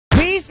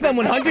We spent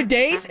 100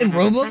 days in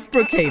Roblox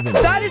Brookhaven.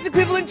 That is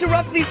equivalent to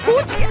roughly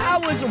 40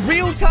 hours of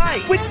real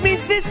time, which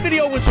means this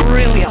video was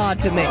really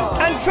hard to make.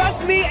 And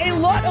trust me, a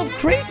lot of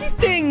crazy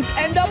things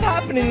end up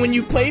happening when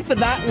you play for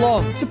that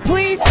long. So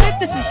please hit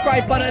the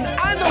subscribe button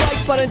and the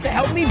like button to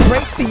help me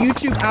break the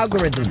YouTube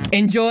algorithm.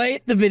 Enjoy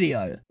the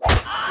video.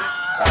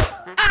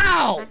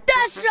 Ow!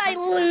 That's right,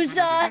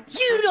 loser!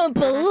 You don't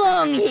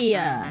belong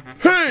here!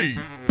 Hey!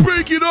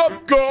 Break it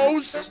up,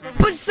 Ghost!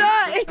 But sir,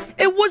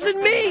 it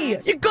wasn't me!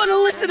 You gotta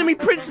listen to me,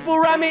 Principal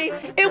Rami!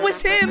 It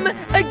was him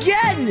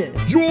again!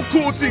 You're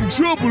causing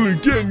trouble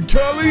again,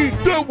 Callie!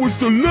 That was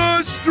the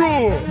last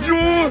straw!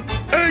 You're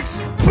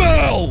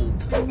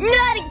expelled!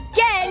 Not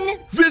again!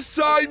 This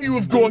time you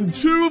have gone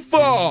too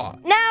far!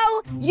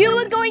 Now, you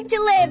are going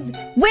to live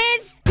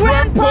with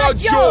Grandpa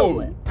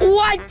Joe!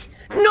 What?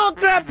 Not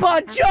Grandpa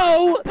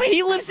Joe! But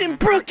he lives in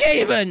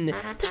Brookhaven!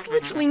 There's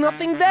literally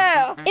nothing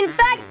there! In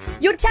fact,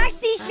 your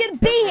taxi should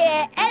be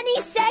here any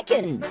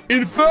second!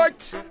 In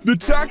fact, the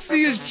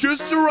taxi has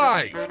just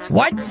arrived!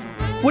 What?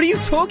 What are you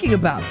talking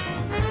about?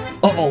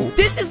 Uh-oh.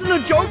 This isn't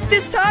a joke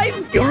this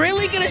time? You're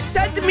really gonna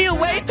send me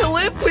away to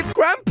live with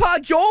Grandpa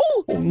Joe?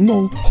 Oh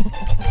no.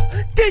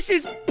 This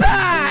is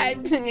bad!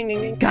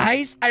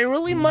 Guys, I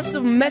really must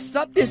have messed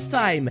up this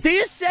time.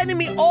 They're sending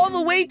me all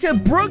the way to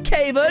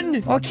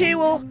Brookhaven. Okay,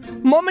 well,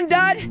 Mom and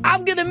Dad,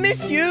 I'm gonna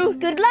miss you.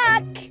 Good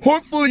luck!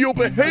 Hopefully you'll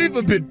behave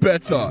a bit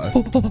better.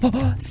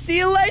 See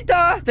you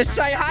later. Just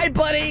say hi,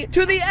 buddy.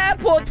 To the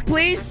airport,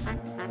 please.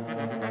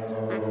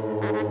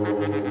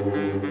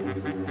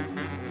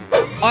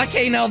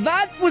 Okay, now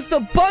that was the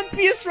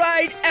bumpiest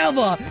ride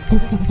ever.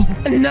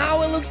 And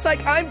now it looks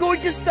like I'm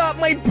going to start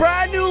my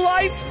brand new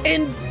life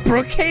in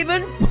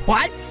Brookhaven?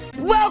 What?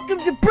 Welcome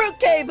to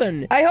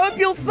Brookhaven! I hope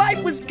your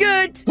flight was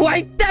good!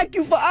 Why, thank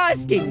you for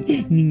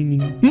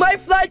asking! My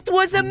flight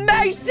was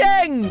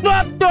amazing!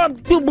 Well,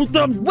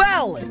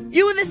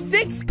 you were the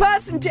 6th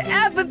person to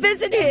ever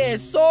visit here,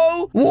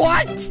 so...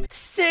 What?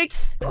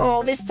 6th?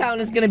 Oh, this town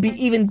is gonna be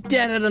even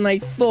deader than I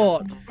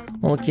thought.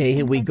 Okay,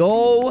 here we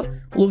go.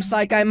 Looks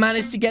like I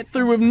managed to get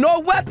through with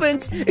no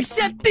weapons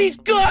except these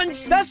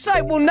guns. That's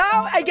right. Well,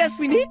 now I guess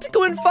we need to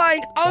go and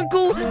find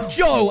Uncle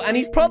Joe. And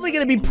he's probably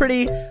going to be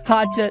pretty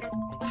hard to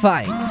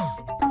find.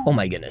 Oh,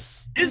 my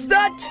goodness. Is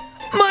that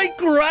my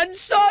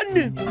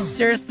grandson?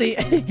 Seriously,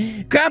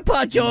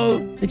 Grandpa Joe,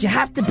 did you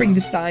have to bring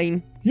the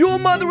sign? Your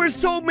mother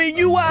has told me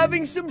you were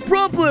having some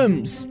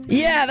problems.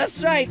 Yeah,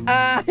 that's right.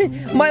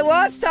 My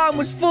last town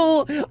was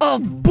full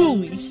of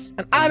bullies,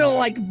 and I don't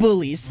like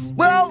bullies.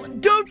 Well,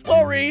 don't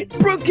worry.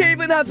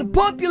 Brookhaven has a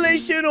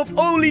population of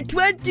only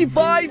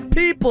 25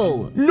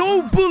 people.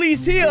 No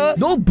bullies here.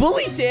 No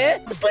bullies here?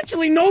 There's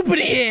literally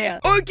nobody here.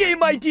 Okay,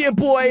 my dear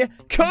boy,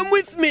 come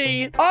with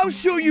me. I'll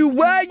show you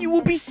where you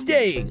will be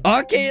staying.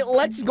 Okay,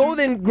 let's go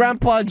then,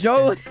 Grandpa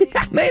Joe.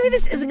 Maybe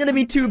this isn't gonna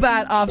be too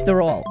bad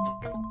after all.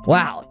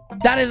 Wow.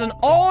 That is an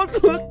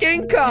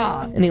old-looking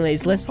car.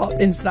 Anyways, let's hop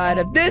inside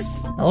of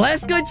this.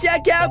 Let's go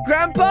check out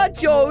Grandpa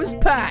Joe's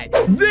pad.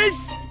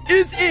 This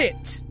is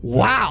it.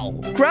 Wow.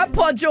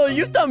 Grandpa Joe,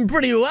 you've done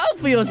pretty well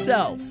for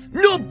yourself.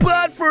 Not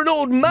bad for an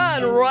old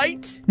man,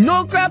 right?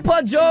 No,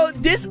 Grandpa Joe,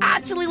 this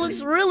actually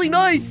looks really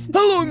nice.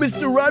 Hello,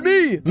 Mr.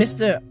 Rami.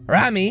 Mr.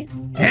 Rami?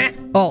 Huh?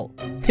 Oh,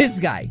 this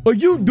guy. Are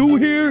you new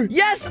here?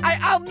 Yes, I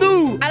am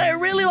new. And I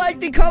really like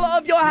the color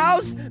of your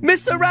house,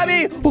 Mr.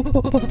 Rami.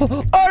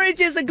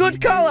 Orange is a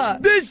good color.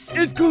 This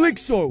is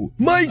Calixo,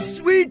 my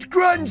sweet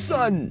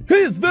grandson. He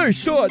is very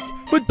short,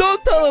 but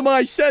don't tell him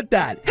I said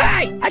that.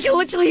 Hey, I can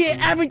literally hear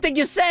everything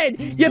you said,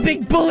 you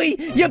big bully,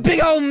 you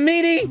big old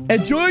meanie.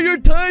 Enjoy your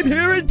time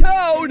here in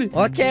town.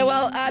 Okay,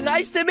 well,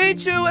 nice to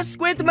meet you,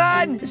 Squid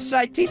Man. This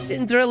right, he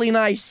seems really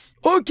nice.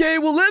 Okay,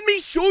 well, let me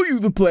show you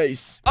the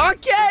place.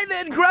 Okay,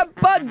 then,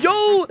 Grandpa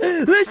Joe,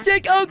 let's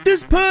check out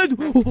this pad.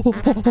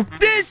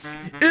 This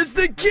is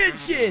the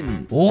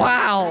kitchen.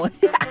 Wow,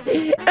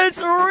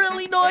 it's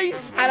really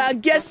nice. And I'm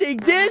guessing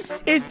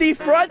this is the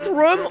front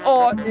room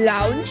or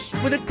lounge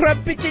with a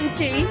crumpet and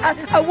tea.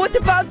 And what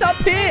about up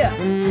here?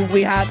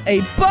 We have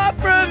a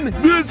bathroom.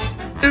 This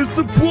is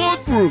the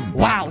bathroom.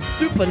 Wow,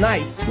 super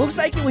nice. Looks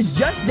like it was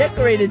just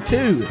decorated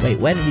too. Wait,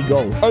 where did he go?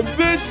 And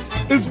this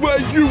is where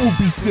you will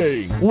be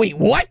staying. Wait,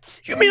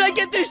 what? You mean I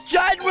get this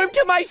giant room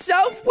to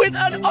myself with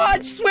an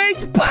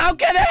ensuite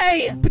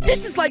balcony? But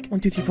this is like 1,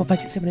 2, 3, 4, 5,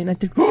 6, 7, 8, 9,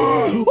 10.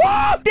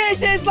 Oh,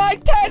 this is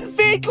like 10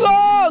 feet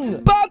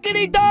long.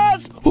 Balcony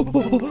doors.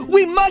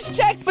 We must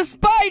check for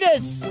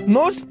spiders.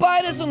 No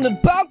spiders on the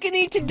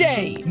balcony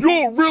today.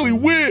 You're really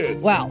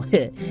weird. Wow,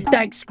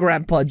 thanks,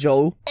 Grandpa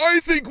Joe. I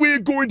think we are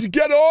going to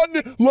get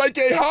on like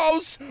a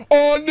house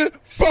on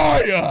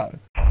fire.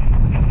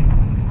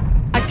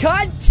 I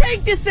can't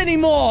take this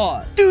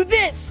anymore. Do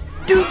this.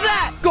 Do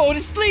that. Go to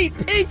sleep.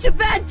 Eat your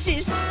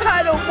veggies.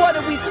 I don't want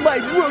to eat my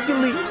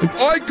broccoli. And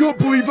I can't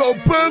believe how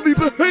badly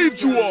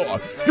behaved you are.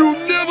 You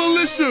never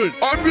listen.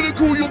 I'm gonna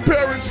call your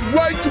parents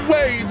right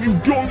away if you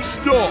don't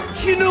stop.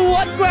 You know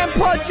what,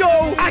 Grandpa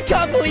Joe? I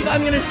can't believe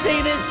I'm gonna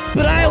say this,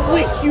 but I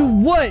wish you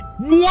would.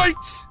 What?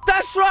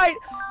 That's right.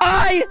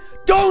 I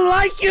don't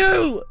like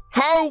you.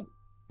 How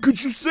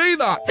could you say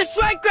that? That's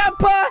right,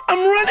 Grandpa. I'm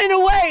running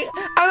away,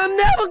 and I'm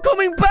never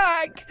coming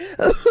back.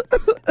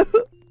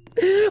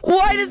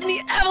 Why doesn't he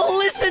ever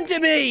listen to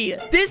me?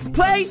 This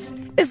place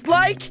is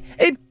like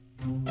a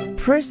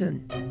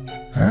prison.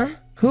 Huh?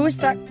 Who is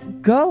that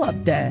girl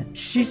up there?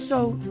 She's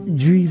so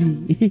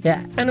dreamy.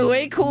 Yeah. And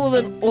way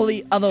cooler than all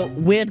the other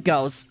weird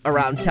girls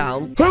around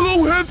town.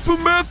 Hello,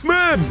 handsome masked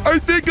man. I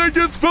think I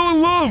just fell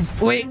in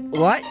love. Wait,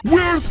 what?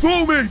 We're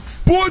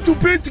soulmates, born to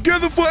be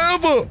together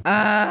forever.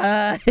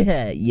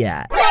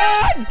 Yeah.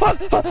 Run!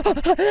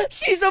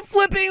 She's a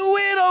flipping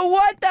weirdo.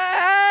 What the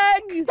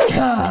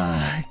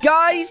heck?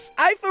 Guys,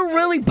 I feel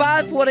really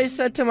bad for what I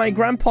said to my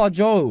Grandpa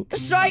Joe.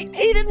 That's right.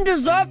 He didn't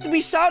deserve to be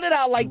shouted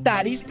at like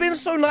that. He's been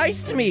so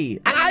nice to me.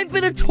 And I've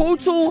been a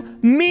total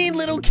mean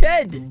little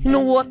kid. You know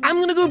what? I'm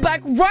gonna go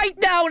back right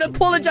now and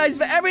apologize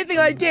for everything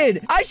I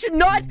did. I should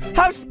not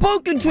have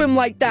spoken to him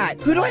like that.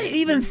 Who do I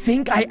even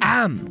think I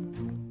am?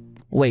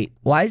 Wait,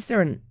 why is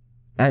there an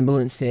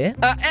ambulance here?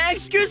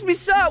 Excuse me,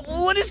 sir.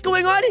 What is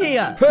going on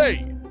here?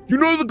 Hey, you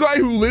know the guy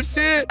who lives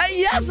here?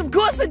 Yes, of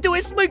course I do.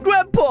 It's my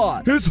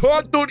grandpa. His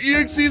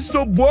heart.exe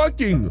stopped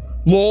working.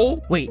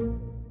 Lol. Wait,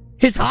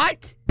 his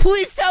heart?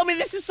 Please tell me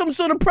this is some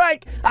sort of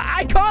prank.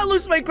 I can't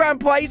lose my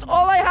grandpa. He's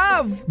all I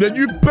have. Then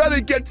you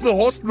better get to the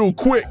hospital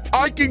quick.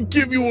 I can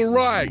give you a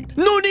ride.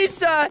 No need,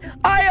 sir.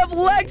 I have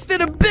legs that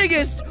are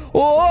biggest.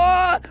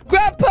 Oh,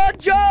 Grandpa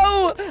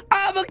Joe,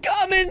 I'm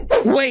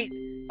a-coming. Wait,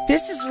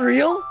 this is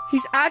real?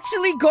 He's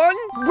actually gone?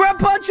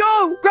 Grandpa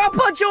Joe,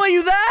 are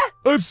you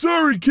there? I'm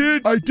sorry,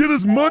 kid. I did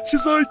as much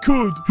as I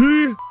could.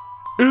 He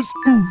is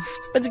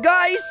oofed. But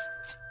guys,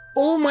 it's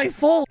all my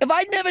fault. If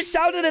I'd never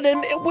shouted at him,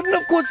 it wouldn't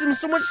have caused him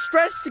so much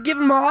stress to give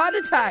him a heart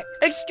attack.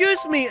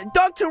 Excuse me,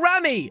 Dr.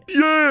 Rami.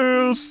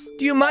 Yes.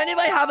 Do you mind if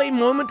I have a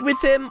moment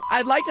with him?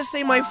 I'd like to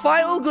say my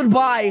final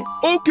goodbye.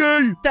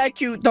 Okay.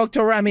 Thank you,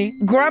 Dr. Rami.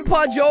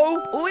 Grandpa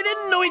Joe, we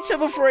didn't know each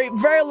other for a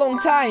very long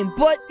time,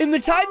 but in the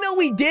time that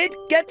we did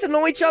get to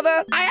know each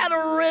other, I had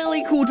a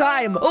really cool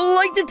time.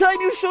 Like the time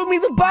you showed me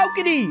the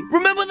balcony.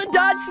 Remember the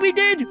dance we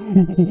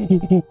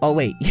did? Oh,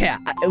 wait, yeah,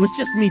 it was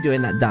just me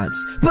doing that dance.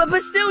 But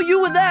still,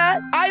 you were there.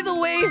 Either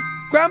way,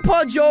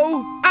 Grandpa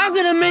Joe, I'm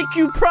gonna make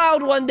you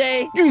proud one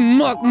day. You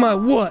mark my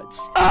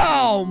words.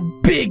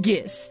 Oh,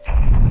 biggest.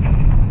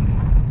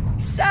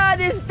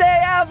 Saddest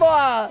day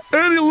ever.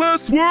 Any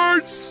last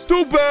words?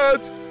 Too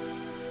bad.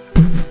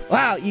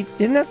 Wow, you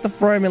didn't have to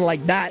throw him in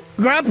like that.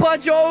 Grandpa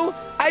Joe,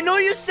 I know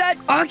you said...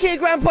 Okay,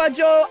 Grandpa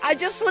Joe, I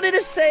just wanted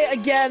to say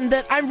again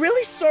that I'm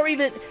really sorry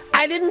that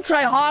I didn't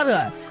try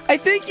harder. I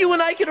think you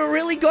and I could have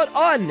really got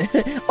on.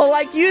 Or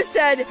like you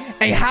said,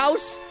 a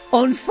house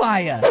on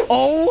fire.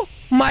 Oh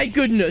my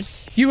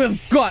goodness. You have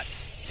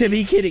got to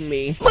be kidding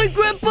me. My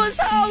grandpa's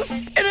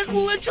house, it is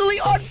literally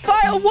on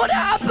fire. What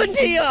happened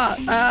here?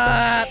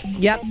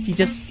 Yep, he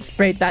just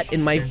sprayed that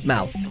in my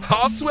mouth.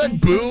 House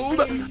went boom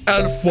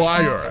and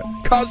fire.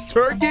 Cause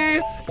turkey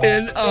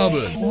in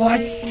oven.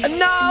 What? And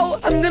now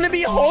I'm gonna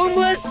be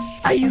homeless?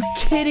 Are you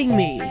kidding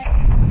me?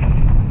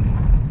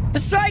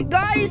 That's right,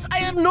 guys. I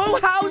have no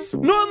house,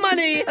 no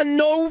money, and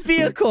no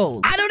vehicle.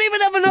 I don't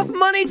even have enough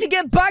money to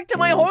get back to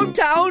my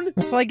hometown.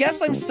 So I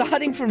guess I'm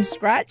starting from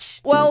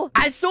scratch. Well,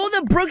 I saw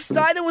that Brooks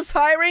Diner was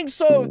hiring,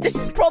 so this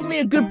is probably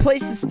a good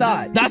place to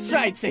start. That's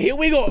right. So here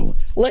we go.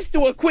 Let's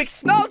do a quick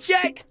smell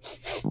check.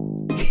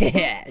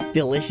 Yeah,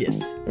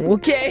 delicious.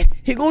 Okay,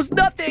 here goes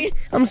nothing.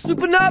 I'm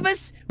super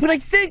nervous, but I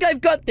think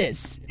I've got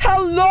this.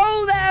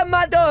 Hello there,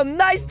 madam.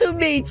 Nice to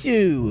meet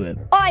you.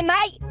 Hi,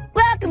 mate.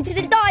 Welcome to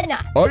the diner.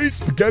 I eat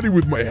spaghetti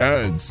with my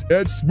hands.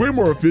 It's way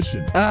more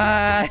efficient.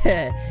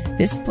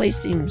 This place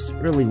seems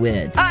really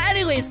weird.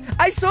 Anyways,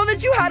 I saw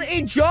that you had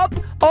a job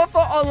offer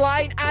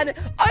online, and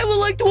I would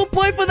like to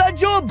apply for that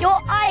job.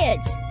 You're hired.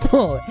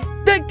 Oh,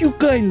 thank you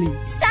kindly.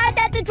 Stand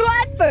at the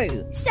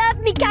drive-thru. Serve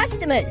me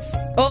customers.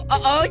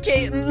 Oh,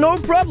 okay, no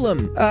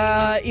problem.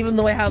 Even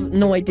though I have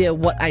no idea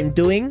what I'm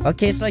doing.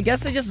 Okay, so I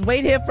guess I just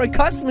wait here for a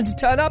customer to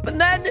turn up, and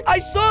then I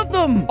serve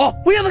them. Oh,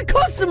 we have a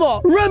customer.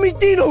 Remy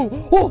Dino.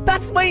 Oh,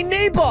 that's my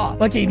neighbor.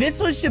 Okay,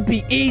 this one should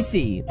be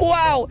easy.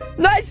 Wow,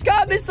 nice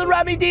car, Mr.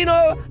 Remy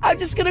Dino. I'm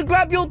just gonna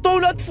grab your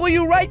donut for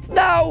you right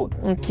now.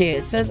 Okay,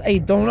 it says a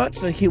donut,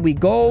 so here we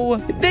go.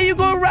 There you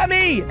go,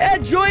 Remy.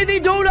 Enjoy the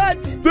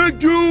donut.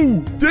 Thank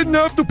you. Didn't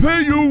have to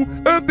pay you.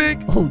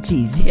 Epic. Oh,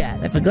 geez, yeah.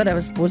 I forgot I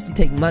was supposed to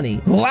take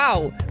money.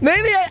 Wow.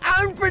 Maybe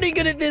I am pretty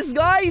good at this,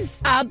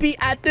 guys. I'll be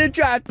at the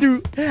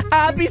drive-thru.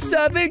 I'll be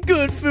serving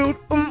good food.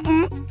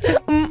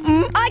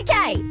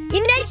 Okay,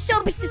 your next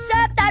job is to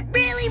serve that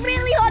really,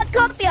 really hot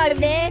coffee over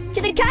there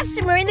to the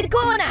customer in the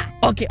corner.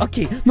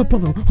 Okay, no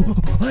problem.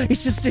 It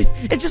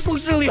just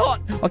looks really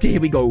hot. Okay,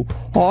 here we go.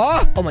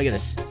 Oh my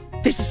goodness.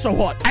 This is so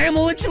hot. I am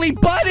literally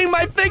biting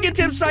my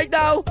fingertips right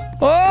now.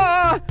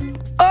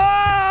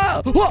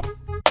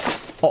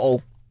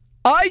 Uh-oh.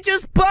 I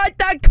just bite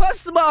that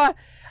customer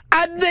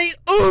and they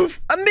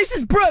oof. And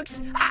Mrs.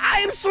 Brooks,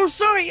 I am so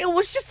sorry. It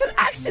was just an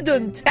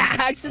accident.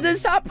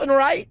 Accidents happen,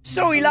 right?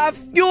 Sorry, love.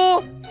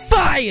 You're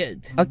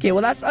fired. Okay,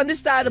 well, that's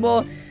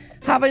understandable.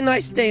 Have a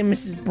nice day,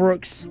 Mrs.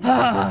 Brooks.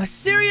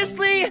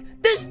 Seriously?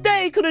 This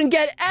day couldn't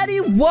get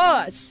any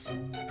worse.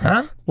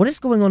 Huh? What is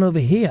going on over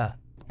here?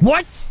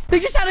 What? They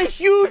just had a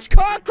huge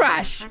car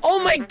crash.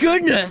 Oh my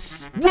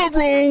goodness.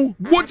 Ruh-roh!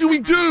 What do?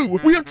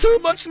 We have too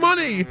much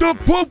money. The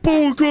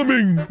popo are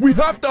coming. We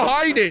have to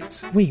hide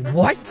it. Wait,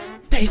 what?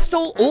 They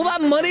stole all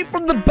that money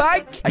from the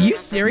bank? Are you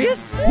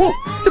serious? Whoa,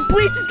 the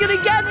police is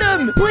gonna get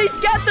them. Police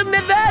get them.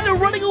 They're there. They're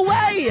running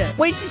away.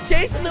 Wait, she's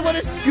chasing them on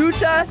a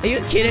scooter? Are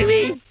you kidding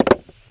me?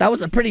 That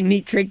was a pretty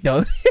neat trick,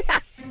 though.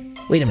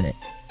 Wait a minute.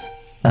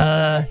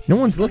 No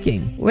one's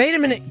looking. Wait a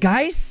minute,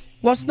 guys.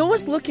 Whilst no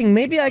one's looking,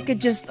 maybe I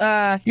could just,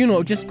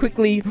 just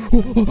quickly...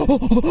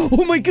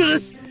 Oh my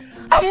goodness!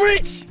 I'm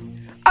rich!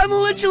 I'm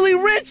literally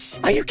rich!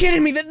 Are you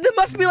kidding me? There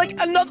must be, like,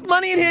 enough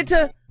money in here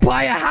to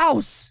buy a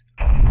house.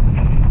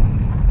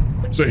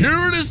 So here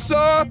it is,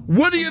 sir.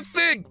 What do you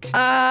think?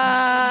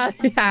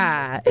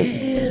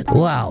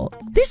 Wow.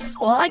 This is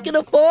all I can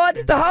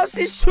afford? The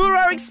houses sure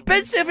are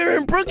expensive here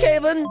in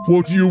Brookhaven.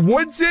 What, do you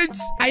want it?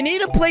 I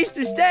need a place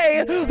to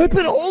stay. I've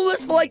been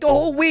homeless for like a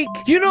whole week.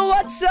 You know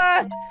what,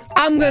 sir?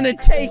 I'm gonna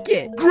take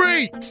it.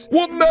 Great.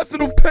 What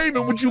method of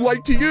payment would you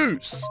like to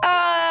use?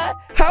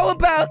 How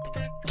about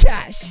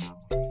cash?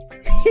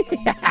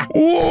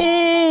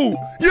 Oh,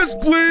 yes,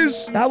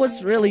 please. That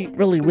was really,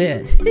 really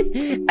weird.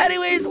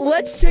 Anyways,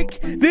 let's check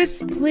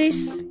this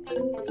place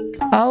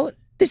out.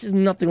 This is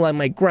nothing like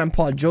my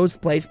Grandpa Joe's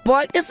place,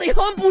 but it's a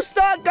humble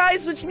start,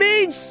 guys, which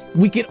means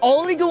we can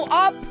only go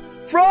up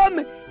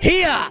from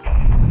here.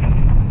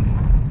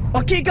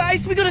 Okay,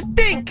 guys, we gotta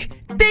think.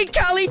 Think,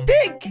 Callie,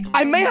 think.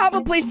 I may have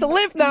a place to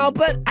live now,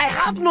 but I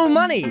have no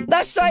money.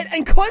 That's right,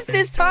 and cause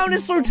this town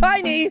is so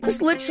tiny,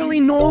 there's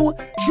literally no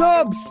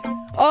jobs.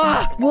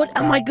 What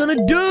am I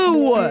gonna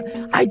do?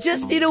 I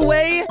just need a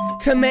way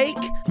to make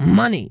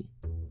money.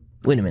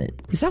 Wait a minute.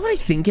 Is that what I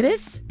think it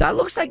is? That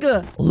looks like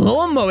a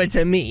lawnmower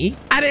to me.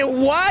 And it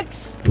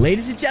works!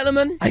 Ladies and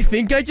gentlemen, I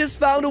think I just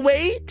found a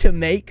way to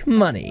make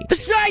money.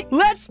 That's right!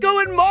 Let's go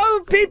and mow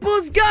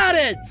people's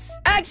gardens!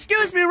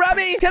 Excuse me,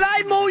 Robbie. Can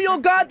I mow your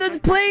garden,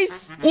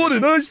 please? What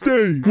a nice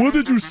day. What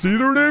did you see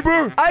there,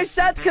 neighbor? I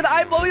said, can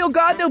I mow your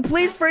garden,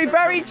 please, for a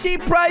very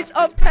cheap price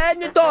of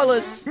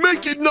 $10?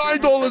 Make it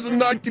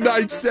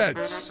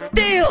 $9.99.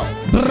 Deal!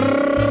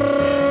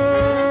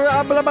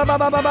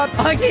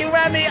 Okay,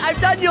 Remy,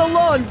 I've done your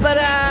lawn, but,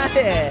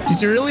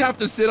 Did you really have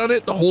to sit on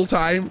it the whole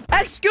time?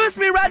 Excuse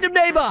me, random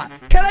neighbor.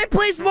 Can I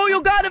please mow your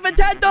garden for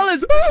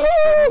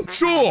 $10?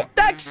 Sure.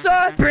 Thanks,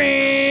 sir.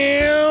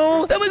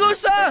 There we go,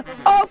 sir.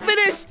 All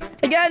finished.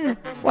 Again,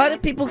 why do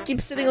people keep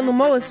sitting on the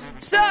mowers?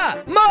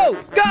 Sir, mow,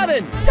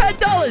 garden,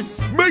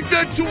 $10. Make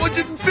that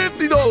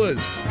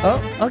 $250.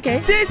 Oh,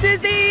 okay. This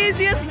is the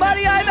easiest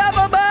money I've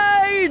ever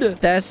made.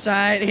 That's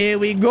right. Here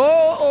we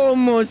go.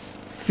 Almost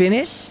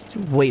finished.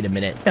 Wait a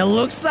minute. It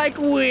looks like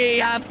we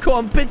have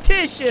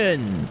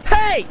competition.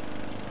 Hey,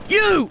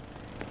 you!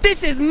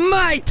 This is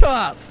my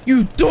turf.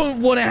 You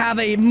don't want to have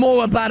a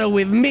mower battle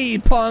with me,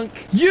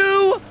 punk.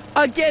 You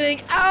are getting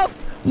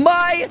off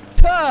my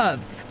turf.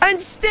 And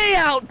stay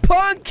out,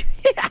 punk.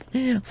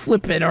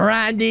 Flippin'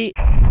 Randy.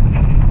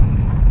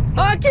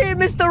 Okay,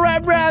 Mr.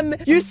 Ram,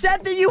 you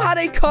said that you had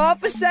a car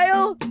for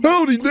sale?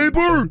 Howdy,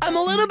 neighbor. I'm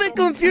a little bit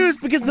confused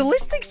because the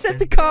listing said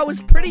the car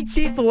was pretty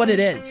cheap for what it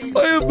is.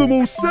 I have the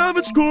most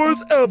savage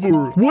cars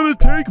ever. Want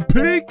to take a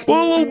peek?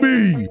 Follow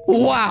me.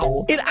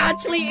 Wow, it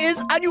actually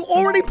is, and you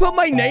already put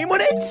my name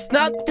on it?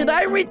 Now, did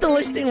I read the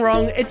listing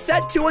wrong? It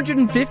said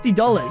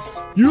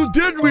 $250. You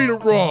did read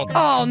it wrong.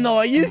 Oh, no,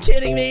 are you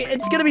kidding me?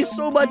 It's gonna be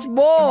so much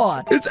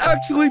more. It's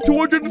actually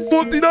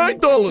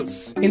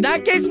 $249. In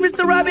that case,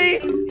 Mr.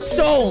 Rabby,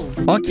 sold.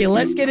 Okay,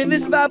 let's get in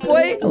this bad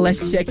boy.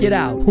 Let's check it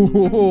out.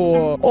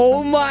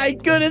 Oh my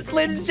goodness,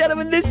 ladies and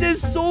gentlemen, this is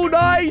so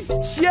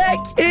nice. Check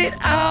it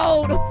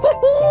out.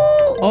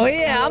 Oh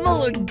yeah, I'm gonna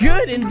look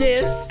good in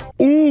this.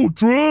 Oh,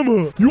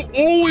 drama. You're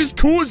always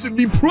causing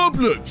me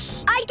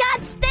problems. I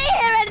can't stay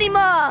here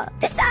anymore.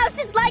 This house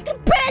is like a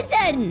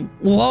prison.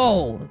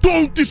 Whoa.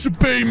 Don't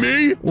disobey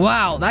me.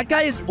 Wow, that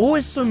guy is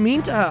always so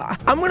mean to her.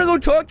 I'm gonna go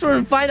talk to her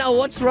and find out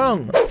what's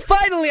wrong.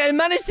 Finally, I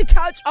managed to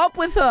catch up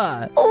with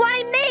her.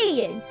 Why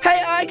me? Hey,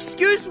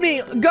 excuse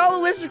me. Girl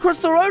who lives across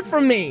the road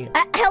from me.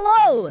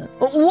 Hello.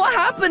 What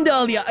happened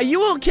earlier? Are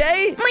you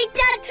okay? My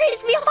dad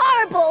treats me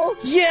horrible.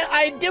 Yeah,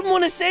 I didn't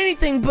want to say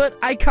anything, but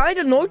I kind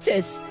of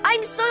noticed.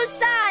 I'm so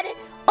sad.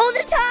 All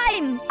the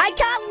time. I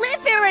can't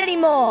live here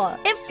anymore.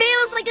 It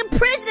feels like a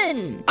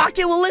prison.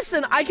 Okay, well,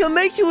 listen. I can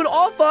make you an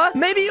offer.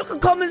 Maybe you can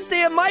come and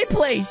stay at my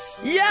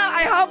place. Yeah,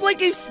 I have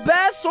like a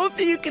spare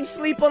sofa you can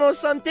sleep on or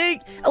something.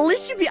 At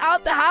least you'll be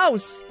out the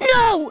house.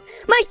 No,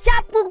 my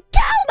dad will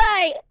kill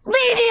me.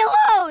 Leave me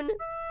alone.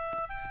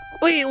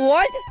 Wait,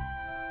 what?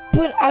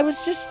 But I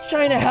was just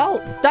trying to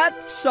help.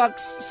 That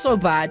sucks so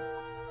bad.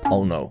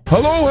 Oh no.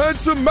 Hello,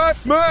 handsome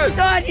masked man.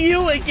 Not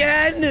you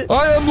again.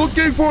 I am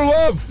looking for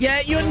love. Yeah,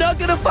 you're not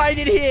gonna find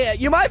it here.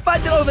 You might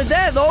find it over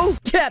there, though.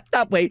 Yeah,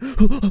 that way.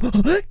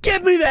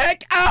 Get me the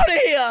heck out of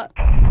here.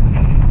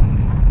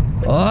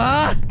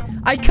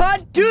 I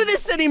can't do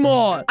this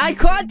anymore. I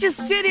can't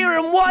just sit here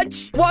and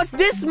watch whilst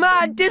this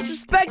man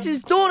disrespects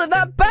his daughter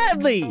that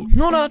badly.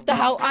 Not after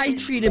how I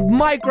treated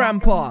my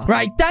grandpa.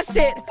 Right, that's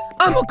it.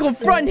 I'm gonna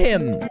confront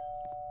him.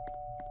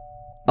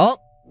 Oh,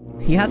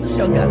 he has a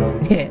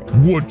shotgun. Yeah.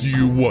 What do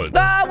you want?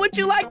 Would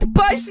you like to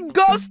buy some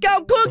Girl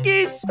Scout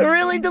cookies?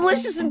 Really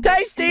delicious and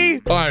tasty.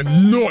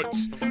 I'm not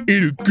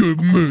in a good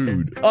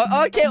mood.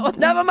 Okay, well,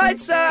 never mind,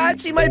 sir.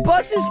 Actually, my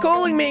boss is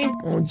calling me.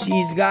 Oh,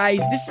 jeez,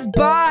 guys, this is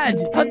bad.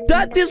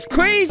 That is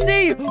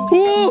crazy.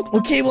 Ooh.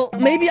 Okay, well,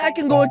 maybe I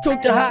can go and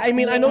talk to her. I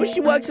mean, I know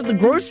she works at the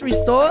grocery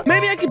store.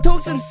 Maybe I can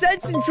talk some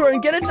sense into her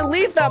and get her to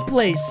leave that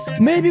place.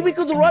 Maybe we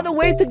could run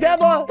away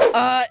together.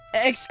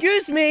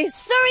 Excuse me.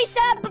 Sorry,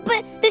 sir,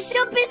 but the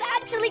shop is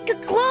actually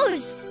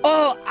closed.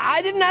 Oh,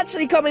 I didn't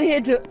actually come in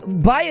here to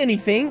buy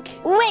anything.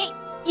 Wait,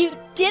 you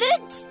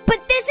didn't?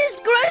 But this is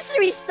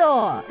grocery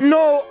store.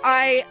 No,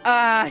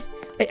 I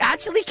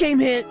actually came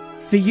here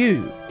for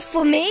you.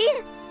 For me?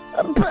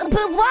 But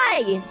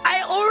why?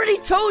 I already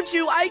told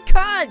you I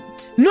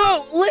can't.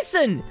 No,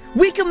 listen.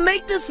 We can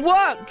make this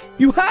work.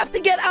 You have to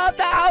get out of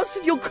the house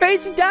with your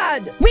crazy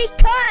dad. We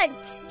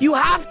can't. You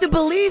have to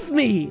believe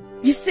me.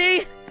 You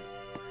see,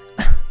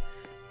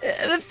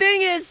 the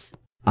thing is,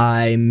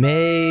 I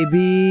may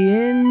be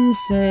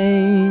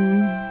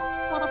insane,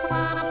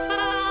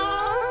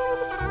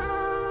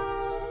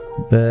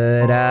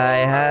 but I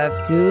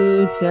have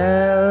to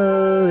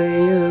tell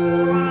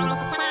you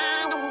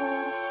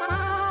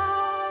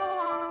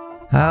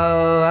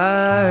how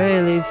I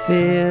really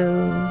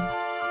feel.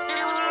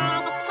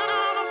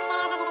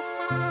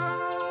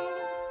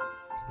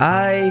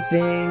 I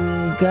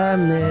think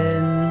I'm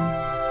in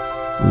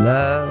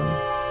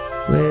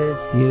love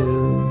with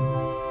you.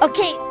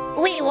 Okay,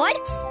 wait,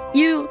 what?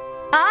 You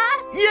are?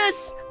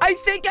 Yes, I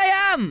think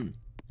I am.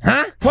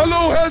 Huh?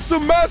 Hello,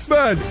 handsome masked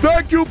man.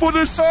 Thank you for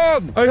the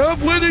song. I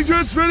have wedding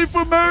dress ready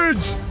for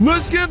marriage.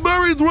 Let's get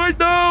married right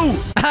now.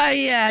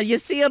 Yeah, you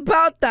see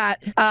about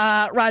that.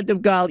 Random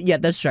girl. Yeah,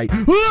 that's right.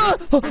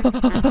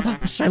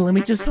 Let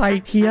me just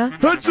hide here.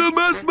 Handsome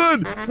masked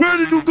man, where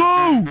did you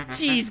go?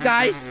 Jeez,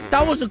 guys.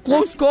 That was a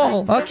close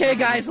call. Okay,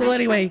 guys. Well,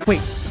 anyway.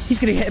 Wait, he's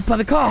gonna get hit by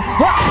the car.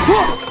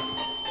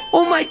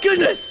 Oh my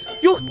goodness!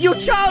 Your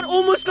child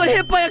almost got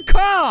hit by a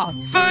car!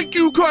 Thank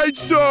you, kind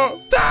sir!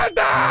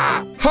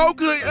 Dada! How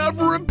could I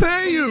ever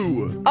repay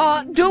you?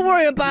 Don't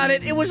worry about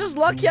it. It was just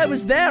lucky I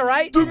was there,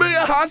 right? The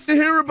mayor has to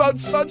hear about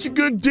such a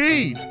good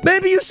deed.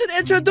 Maybe you should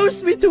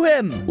introduce me to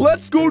him.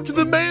 Let's go to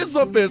the mayor's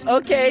office.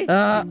 Okay.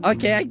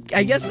 Okay.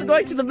 I guess we're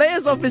going to the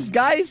mayor's office,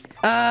 guys.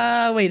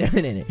 Wait a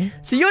minute.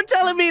 So you're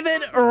telling me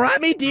that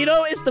Rami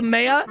Dino is the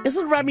mayor?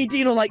 Isn't Rami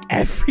Dino like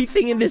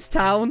everything in this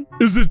town?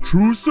 Is it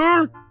true,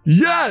 sir?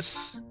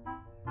 Yes!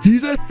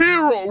 He's a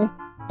hero!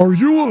 Are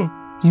you a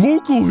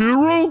local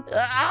hero?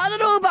 I don't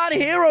know about a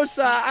hero,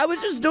 sir. I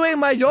was just doing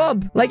my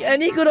job. Like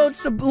any good old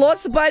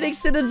law-abiding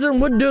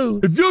citizen would do.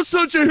 If you're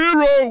such a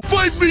hero,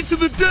 fight me to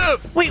the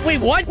death! Wait,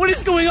 what? What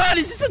is going on?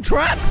 Is this a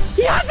trap?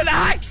 He has an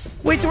axe!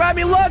 Wait,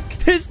 Rami, look!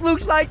 This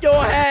looks like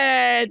your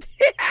head!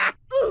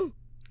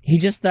 He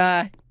just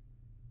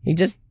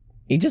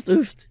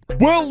oofed.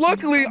 Well,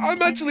 luckily,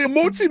 I'm actually a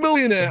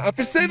multi-millionaire, and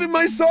for saving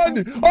my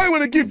son, I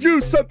want to give you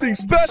something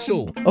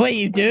special. Oh, wait,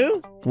 you do?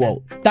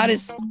 Whoa, that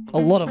is a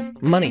lot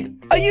of money.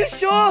 Are you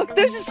sure?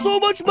 This is so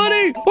much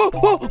money!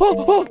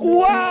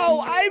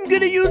 Wow, I'm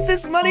gonna use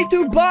this money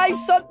to buy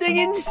something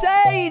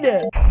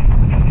insane!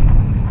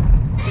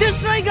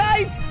 That's right,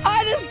 guys!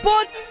 I just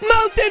bought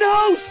Mountain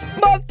House!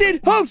 Mountain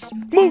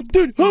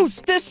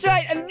House! That's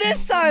right, and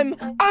this time,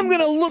 I'm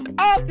gonna look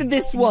after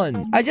this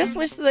one! I just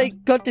wish that I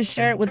got to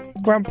share it with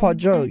Grandpa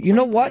Joe. You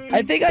know what?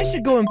 I think I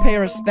should go and pay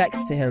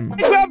respects to him.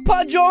 Hey,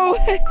 Grandpa Joe!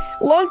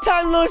 Long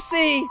time no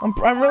see.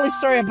 I'm really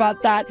sorry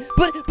about that.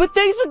 But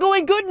things are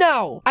going good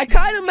now. I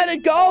kind of met a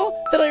girl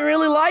that I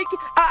really like,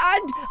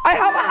 and I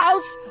have a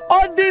house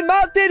on the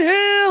mountain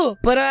hill!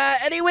 But,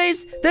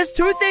 anyways, there's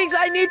two things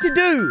I need to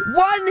do.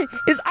 One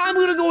is I'm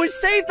gonna go and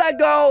save that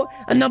girl,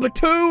 and number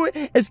two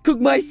is cook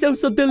myself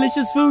some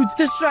delicious food.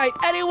 That's right.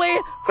 Anyway,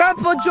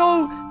 Grandpa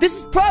Joe, this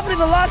is probably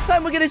the last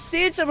time we're gonna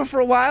see each other for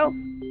a while.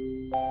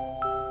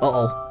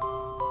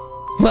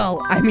 Uh-oh.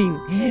 Well, I mean,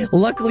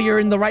 luckily you're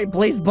in the right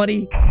place,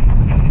 buddy.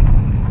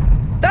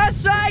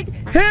 That's right.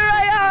 Here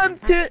I am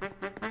to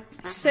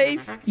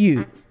save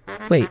you.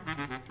 Wait,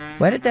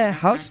 where did their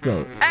house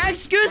go?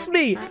 Excuse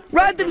me,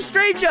 random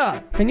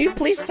stranger! Can you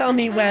please tell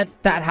me where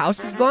that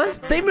house is gone?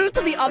 They moved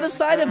to the other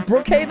side of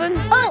Brookhaven?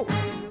 Oh,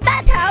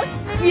 that house?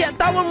 Yeah,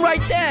 that one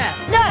right there.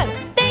 No,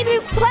 they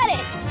moved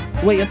planets.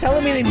 Wait, you're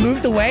telling me they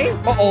moved away?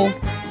 Uh-oh.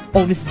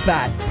 Oh, this is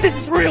bad.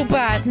 This is real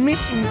bad. Maybe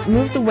she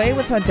moved away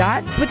with her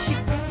dad, but she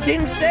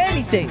didn't say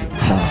anything.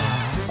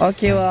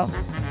 Okay, well,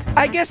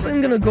 I guess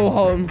I'm gonna go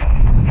home.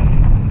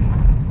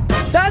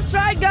 That's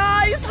right,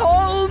 guys!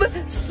 Home!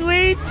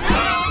 Sweet!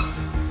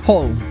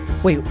 Home.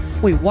 Wait,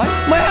 what?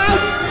 My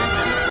house!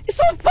 It's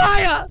on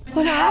fire!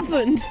 What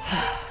happened?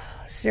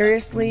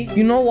 Seriously?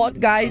 You know what,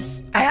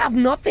 guys? I have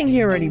nothing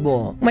here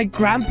anymore. My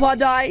grandpa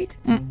died.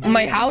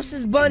 My house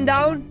is burned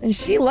down. And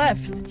she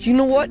left. You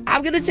know what?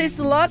 I'm gonna take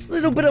the last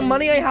little bit of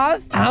money I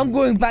have. And I'm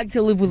going back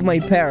to live with my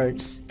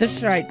parents.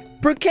 That's right.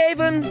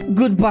 Brookhaven,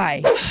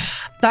 goodbye.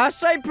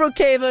 That's right,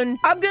 Brookhaven.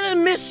 I'm gonna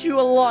miss you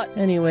a lot.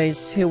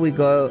 Anyways, here we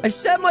go. I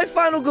said my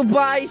final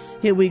goodbyes.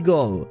 Here we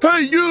go.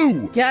 Hey,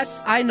 you!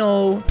 Yes, I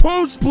know.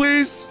 Pose,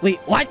 please. Wait,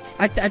 what?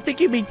 I think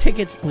you mean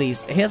tickets,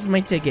 please. Here's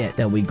my ticket.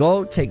 There we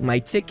go. Take my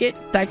ticket.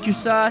 Thank you,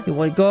 sir. Here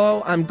we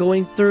go. I'm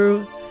going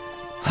through.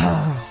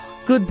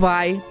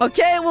 Goodbye.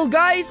 Okay, well,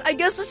 guys, I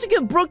guess I should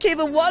give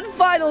Brookhaven one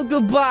final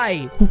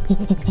goodbye.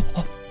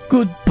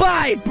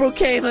 Goodbye,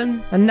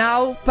 Brookhaven. And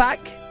now, back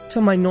to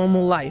my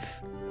normal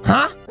life.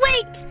 Huh?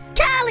 Wait!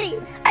 Callie!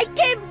 I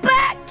came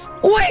back!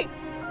 Wait!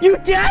 You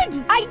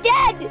dead? I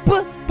did!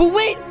 But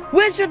wait!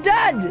 Where's your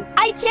dad?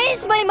 I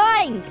changed my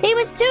mind! He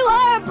was too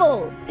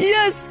horrible!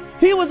 Yes!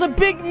 He was a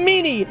big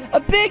meanie!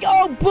 A big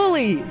old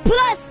bully!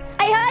 Plus,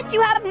 I heard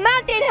you have a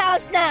mountain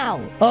house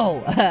now!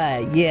 Oh,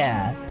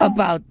 yeah.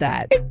 About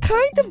that. It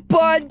kind of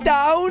burned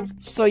down.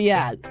 So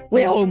yeah,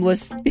 we're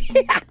homeless.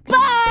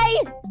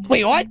 Bye!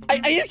 Wait, what?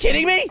 Are you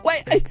kidding me?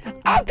 Wait,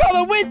 I'm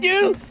coming with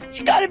you!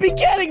 You gotta be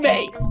kidding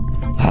me!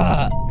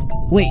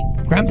 Wait,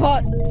 Grandpa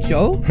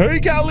Joe? Hey,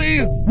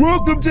 Callie!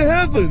 Welcome to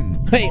heaven!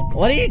 Wait,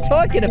 what are you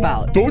talking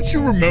about? Don't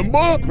you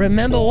remember?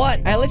 Remember what?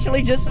 I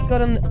literally just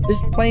got on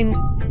this plane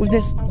with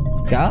this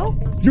girl?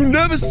 You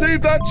never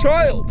saved that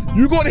child!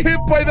 You got hit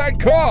by that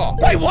car!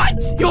 Wait,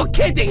 what? You're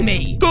kidding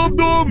me!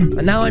 Dum-dum!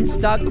 And now I'm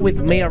stuck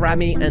with Mia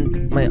Rami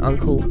and my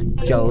Uncle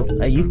Joe.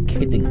 Are you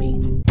kidding me?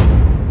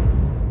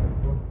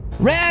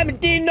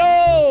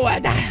 Ramdino!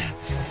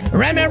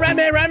 Rami.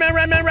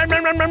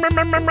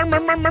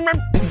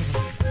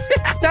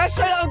 That's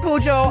right, Uncle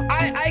Joe.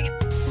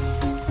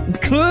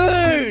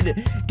 Dude,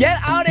 get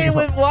out of here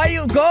with why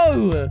you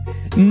go.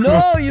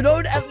 No, you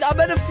don't. I'm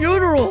at a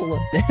funeral.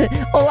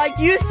 Or like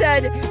you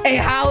said, a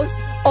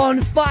house on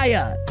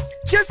fire.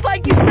 Just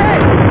like you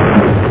said.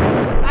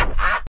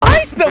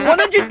 I spent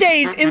 100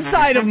 days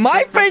inside of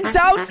my friend's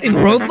house in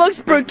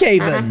Roblox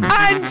Brookhaven,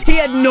 and he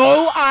had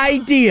no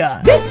idea.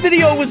 This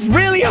video was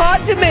really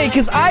hard to make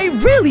because I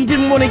really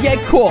didn't want to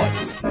get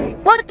caught.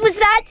 What was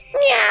that?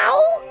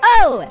 Meow?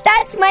 Oh,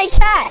 that's my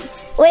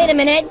cat. Wait a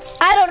minute.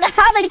 I don't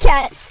have a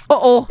cat.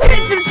 Uh-oh.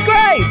 Hit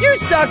subscribe.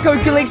 Use star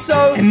code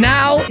Calixo. And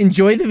now,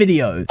 enjoy the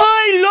video.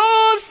 I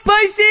love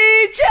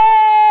spicy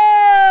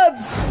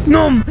chips!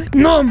 Nom,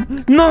 nom,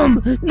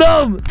 nom,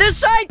 nom. The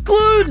side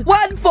clued.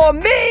 One for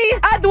me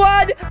and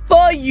one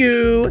for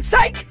you.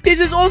 Psych! This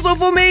is also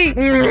for me.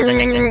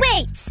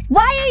 Wait,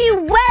 why are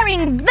you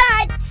wearing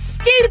that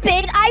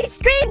stupid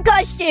ice cream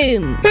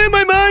costume? Hey,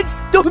 my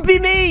mates, don't be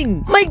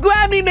mean. My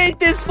Grammy made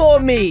this for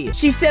me.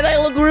 She said I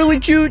look really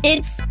cute.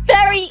 It's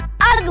very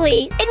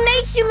ugly. It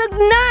makes you look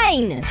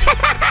 9.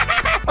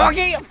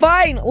 Okay,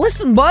 fine.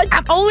 Listen, bud.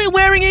 I'm only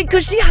wearing it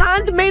because she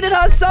handmade it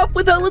herself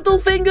with her little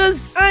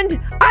fingers. And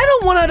I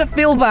don't want her to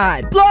feel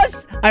bad.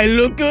 Plus, I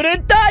look good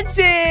at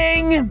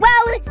dancing.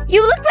 Well,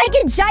 you look like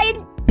a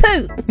giant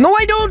poop. No,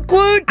 I don't,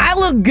 Clued. I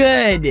look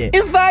good.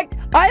 In fact,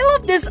 I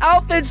love this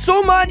outfit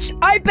so much,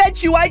 I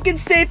bet you I can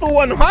stay for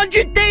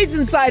 100 days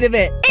inside of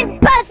it.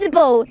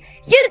 Impossible.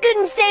 You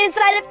couldn't stay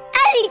inside of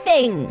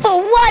anything for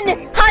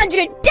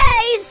 100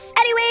 days.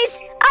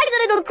 Anyways, I'm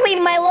gonna go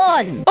clean my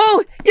lawn.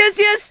 Oh,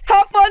 yes.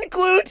 Have fun,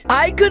 Clued.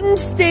 I couldn't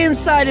stay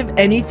inside of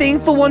anything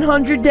for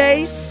 100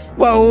 days.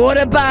 Well, what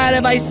about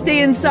if I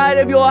stay inside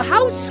of your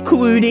house,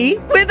 Cluedy,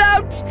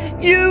 without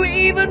you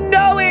even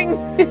knowing?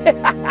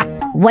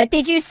 What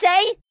did you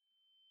say?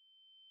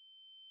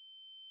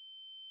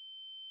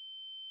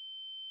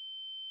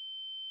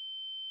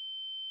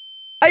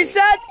 I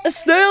said a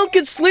snail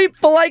can sleep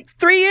for like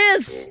 3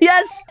 years.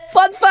 Yes,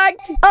 fun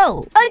fact.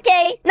 Oh,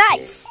 okay,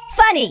 nice,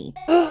 funny.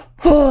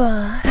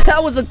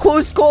 That was a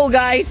close call,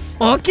 guys.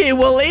 Okay,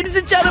 well, ladies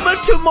and gentlemen,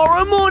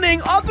 tomorrow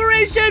morning,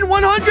 Operation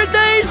 100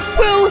 Days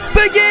will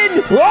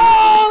begin.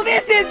 Oh,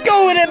 this is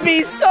going to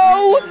be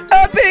so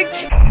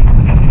epic.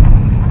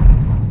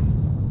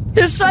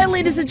 Decide,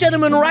 ladies and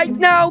gentlemen, right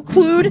now,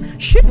 Clued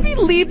should be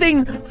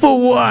leaving for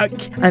work.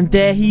 And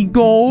there he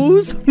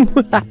goes.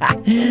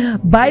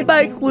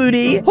 Bye-bye,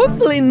 Cluedy.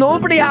 Hopefully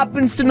nobody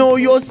happens to know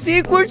your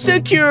secret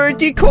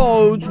security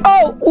code.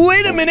 Oh,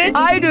 wait a minute.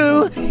 I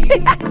do.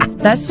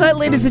 That's right,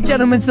 ladies and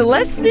gentlemen. So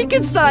let's sneak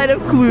inside of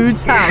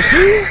Clued's house.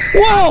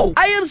 Whoa!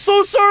 I am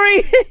so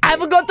sorry. I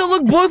forgot to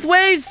look both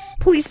ways.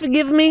 Please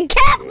forgive me.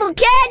 Careful,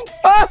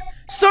 kids!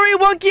 Sorry,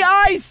 wonky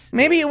eyes.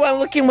 Maybe you weren't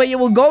looking where you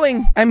were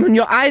going. I mean,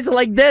 your eyes are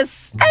like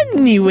this.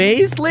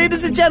 Anyways,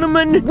 ladies and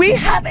gentlemen, we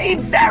have a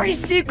very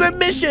secret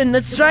mission.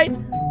 That's right.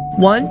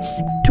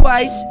 Once,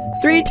 twice,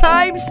 3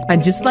 times,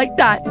 and just like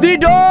that, the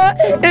door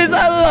is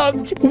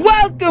unlocked.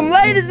 Welcome,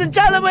 ladies and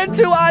gentlemen,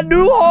 to our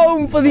new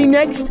home for the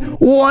next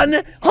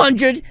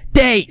 100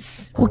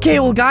 days. Okay,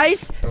 well,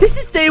 guys, this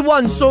is day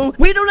 1, so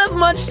we don't have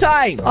much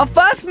time. Our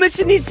first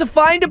mission needs to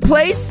find a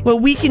place where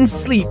we can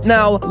sleep.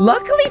 Now,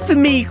 luckily for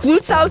me,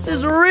 Clute's house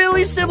is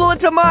really similar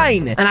to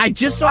mine, and I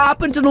just so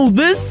happen to know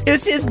this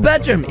is his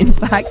bedroom. In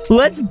fact,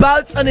 let's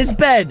bounce on his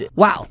bed.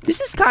 Wow,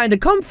 this is kind of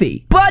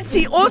comfy. But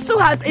he also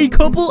has a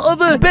couple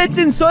other beds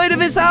inside of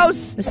his house.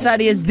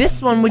 Besides, he has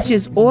this one, which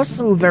is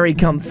also very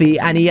comfy,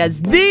 and he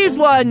has these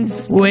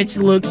ones, which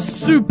look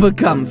super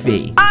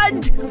comfy.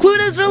 And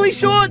Clute is really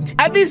short,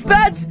 and these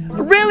beds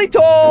are really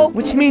tall,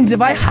 which means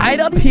if I hide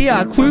up here,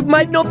 Clute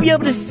might not be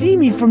able to see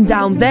me from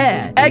down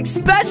there,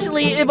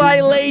 especially if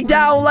I lay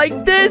down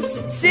like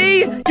this.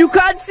 See, you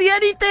can't see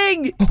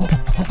anything.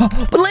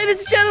 But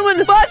ladies and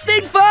gentlemen, first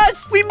things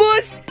first, we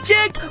must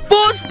check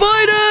for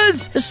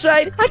spiders. That's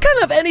right, I can't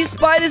have any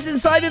spiders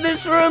inside of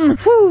this room.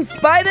 Whew,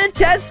 spider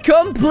test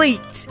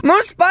complete.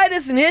 No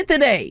spiders in here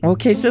today.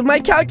 Okay, so if my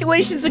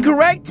calculations are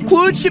correct,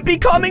 Clute should be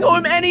coming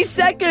home any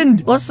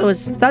second. Also,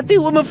 is that the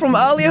woman from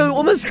earlier who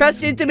almost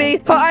crashed into me?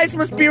 Her eyes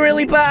must be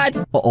really bad.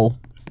 Uh-oh.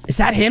 Is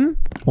that him?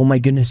 Oh my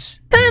goodness.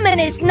 Human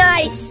is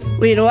nice.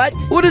 Wait, what?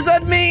 What does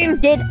that mean?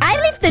 Did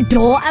I leave the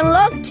door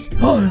unlocked?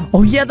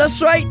 Oh yeah,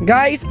 that's right.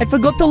 Guys, I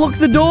forgot to lock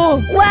the door.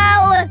 Well,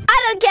 I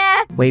don't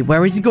care. Wait,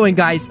 where is he going,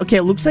 guys? Okay,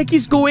 it looks like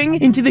he's going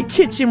into the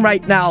kitchen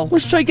right now.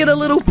 Let's try to get a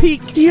little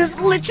peek. He is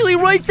literally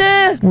right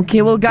there.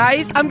 Okay, well,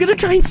 guys, I'm gonna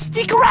try and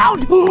sneak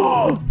around.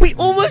 We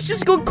almost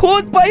just got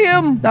caught by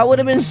him. That would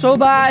have been so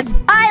bad.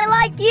 I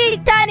like you,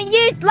 tiny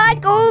you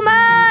like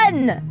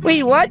human.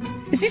 Wait, what?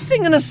 Is he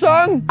singing a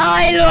song?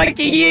 I like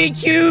to eat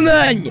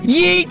human.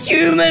 Eat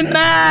human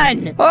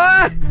man.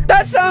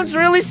 That sounds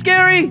really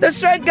scary.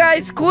 That's right,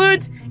 guys.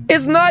 Clute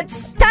is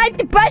nuts. Time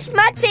to brush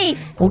my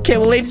teeth. Okay,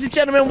 well, ladies and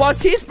gentlemen,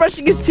 whilst he's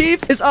brushing his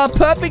teeth, is our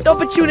perfect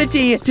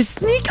opportunity to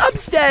sneak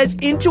upstairs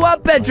into our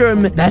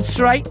bedroom.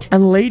 That's right.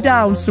 And lay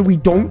down so we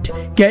don't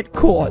get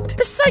caught.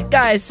 That's right,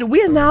 guys. So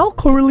we are now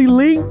currently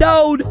laying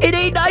down in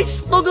a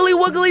nice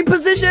snuggly-wuggly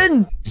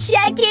position.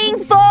 Checking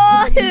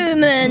for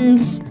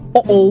humans.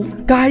 Uh-oh.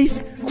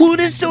 Guys, Clute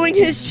is doing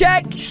his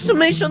check just to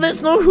make sure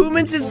there's no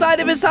humans inside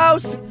of his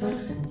house.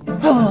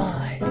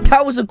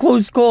 That was a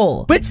close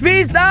call. Which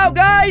means now,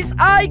 guys,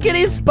 I can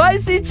eat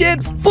spicy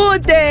chips for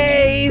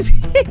days.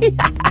 Wait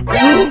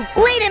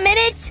a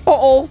minute.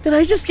 Uh-oh. Did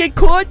I just get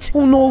caught?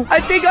 Oh, no.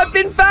 I think I've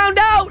been found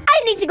out.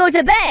 I need to go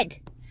to bed.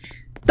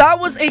 That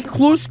was a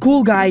close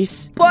call,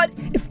 guys. But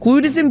if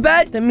Clute is in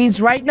bed, that means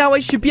right now I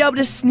should be able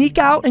to sneak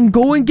out and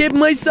go and give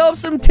myself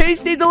some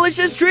tasty,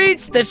 delicious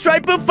treats. That's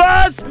right, but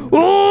fast.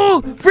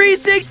 Oh,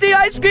 360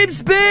 ice cream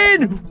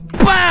spin.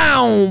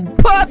 Bam!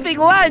 Perfect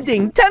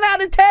landing. 10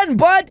 out of 10,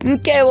 bud.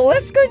 Okay, well,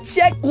 let's go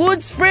check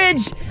Clute's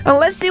fridge. And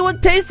let's see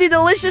what tasty,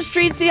 delicious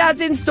treats he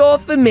has in store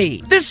for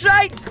me. That's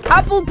right.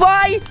 Apple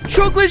pie,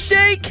 chocolate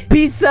shake,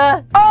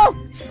 pizza. Oh,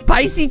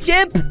 spicy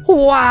chip.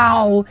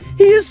 Wow.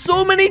 He has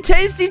so many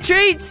tasty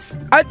treats.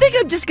 I think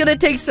I'm just gonna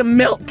take some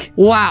milk.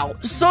 Wow.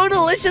 So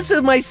delicious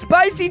with my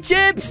spicy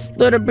chips.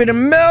 Little bit of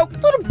milk,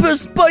 little bit of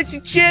spicy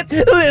chip,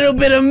 a little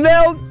bit of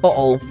milk.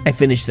 Uh-oh. I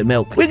finished the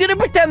milk. We're gonna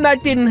pretend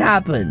that didn't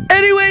happen.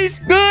 Anyways,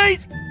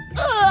 guys,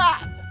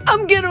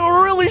 I'm getting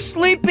really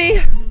sleepy.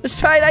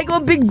 That's right, I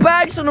got big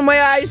bags under my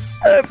eyes.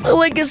 I feel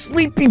like a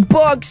sleepy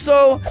bug,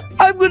 so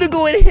I'm gonna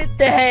go and hit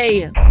the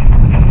hay.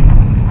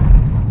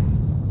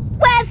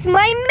 Where's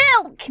my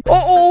milk?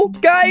 Uh-oh,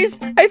 guys,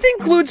 I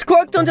think Clute's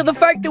clocked onto the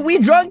fact that we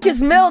drank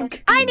his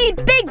milk. I need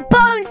big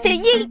bones to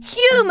eat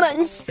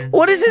humans.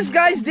 What is this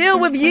guy's deal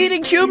with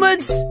eating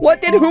humans?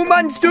 What did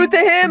humans do to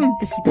him?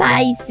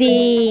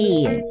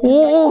 Spicy.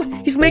 Oh,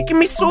 he's making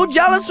me so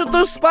jealous with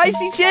those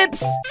spicy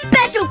chips.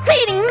 Special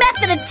cleaning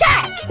method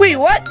attack. Wait,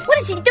 what? What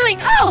is he doing?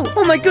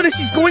 Oh my goodness,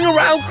 he's going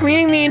around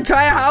cleaning the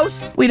entire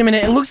house. Wait a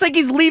minute, it looks like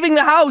he's leaving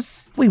the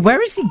house. Wait,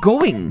 where is he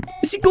going?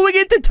 Is he going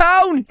into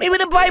town? Maybe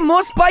to buy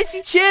more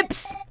spicy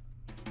chips?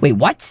 Wait,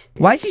 what?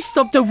 Why is he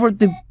stopped over at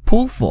the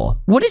pool for?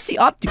 What is he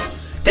up to?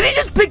 Did he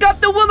just pick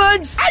up the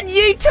woman's and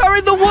yeet her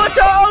in the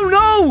water? Oh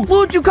no!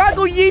 Lord, you can't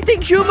go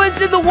yeeting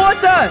humans in the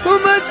water.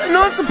 Humans are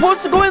not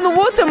supposed to go in the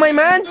water, my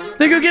mans.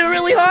 They could get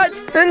really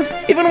hot and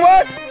even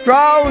worse,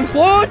 drown.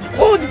 Lord,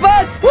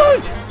 bud,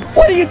 Lord,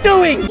 what are you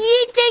doing?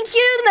 Eating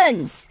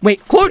humans.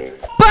 Wait, Lord,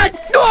 bud,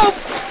 no!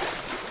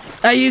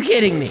 Are you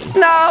kidding me?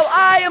 Now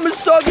I am a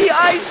soggy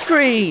ice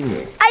cream.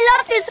 I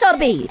love this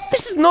hobby.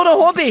 This is not a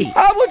hobby.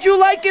 How would you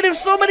like it if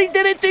somebody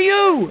did it to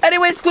you?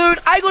 Anyways, Clute,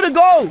 I gotta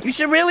go. You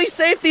should really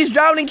save these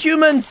drowning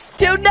humans.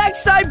 Till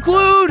next time,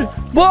 Clute.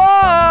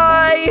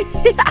 Bye.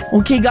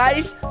 Okay,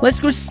 guys, let's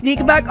go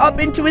sneak back up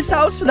into his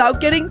house without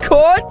getting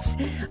caught.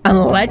 And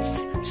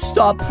let's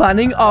start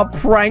planning our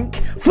prank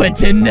for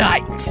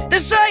tonight.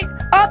 That's right.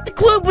 After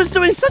Clute was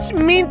doing such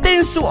mean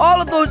things to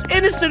all of those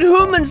innocent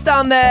humans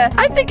down there,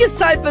 I think it's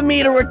time for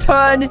me to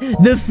return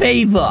the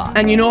favor.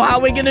 And you know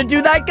how we're gonna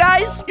do that,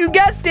 guys? You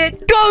guessed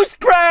it. Ghost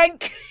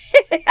prank.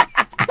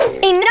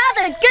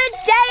 Another good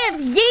day of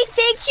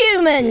yeeting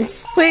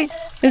humans. Wait,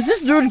 Is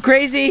this dude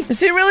crazy? Does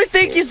he really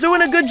think he's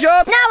doing a good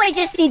job? Now I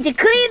just need to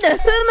clean the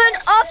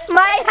human off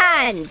my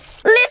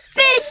hands. Live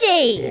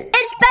fishy.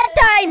 It's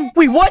bedtime.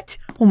 Wait, what?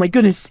 Oh my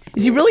goodness.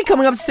 Is he really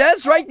coming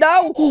upstairs right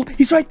now? Oh,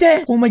 he's right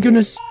there. Oh my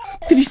goodness.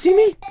 Did he see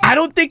me? I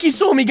don't think he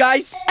saw me,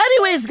 guys.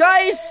 Anyways,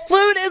 guys,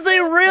 Flute is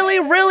a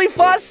really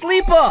fast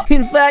sleeper.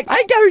 In fact,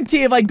 I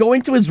guarantee if I go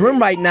into his room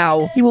right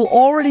now, he will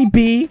already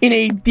be in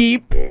a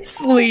deep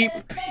sleep.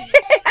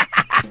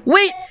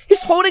 Wait,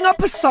 he's holding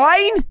up a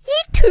sign?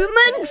 Eat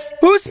humans?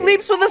 Who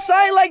sleeps with a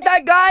sign like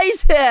that,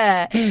 guys?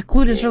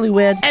 Clute is really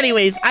weird.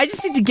 Anyways, I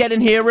just need to get in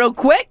here real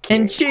quick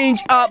and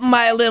change up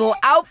my little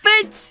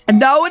outfit. And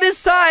now it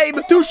is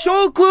time to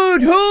show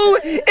Clute who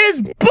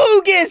is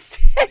boogest.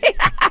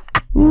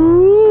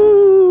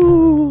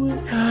 Ooh.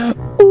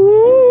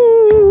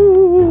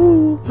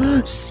 Ooh.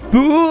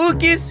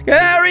 Spooky,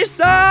 scary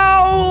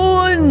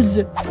sounds.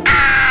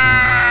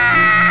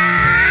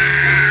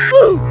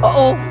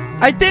 Uh-oh.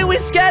 I think we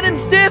scared him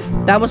stiff.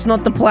 That was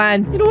not the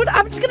plan. You know what?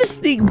 I'm just gonna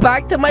sneak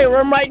back to my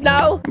room right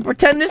now and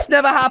pretend this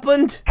never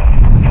happened.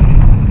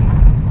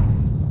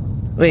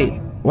 Wait,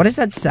 what is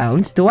that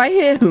sound? Do I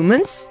hear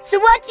humans? So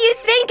what do you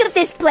think of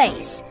this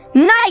place?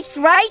 Nice,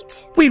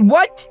 right? Wait,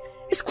 what?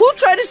 Is Clute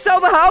trying to sell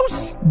the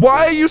house?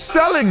 Why are you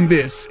selling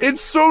this?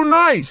 It's so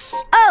nice.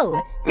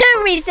 Oh,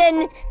 no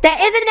reason. There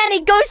isn't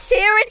any ghosts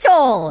here at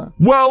all.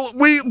 Well,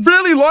 we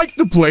really like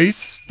the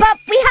place. But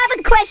we have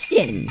a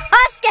question.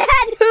 Ask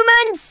ahead,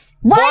 humans.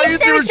 Why is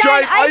there a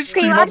giant ice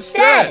cream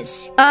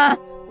upstairs?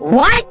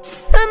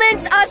 What?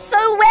 Humans are so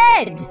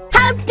weird.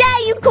 How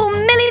dare you call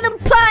Millie the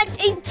plant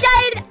a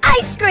giant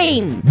ice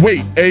cream?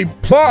 Wait, a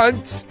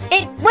plant?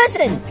 It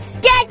wasn't.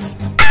 Get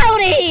out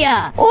of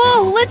here.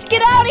 Oh, let's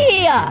get out of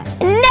here.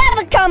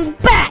 Never come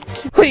back.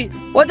 Wait,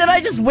 what did I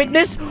just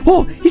witness?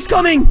 Oh, he's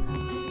coming.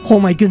 Oh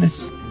my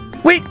goodness.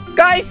 Wait,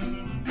 guys,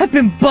 I've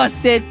been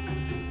busted.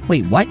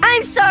 Wait, what?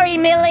 I'm sorry,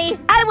 Millie.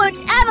 I won't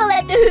ever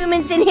let the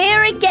humans in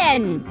here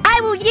again.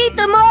 I will eat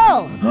them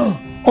all.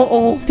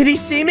 Uh-oh. Did he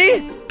see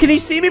me? Can he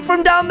see me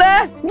from down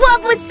there?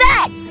 What was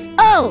that?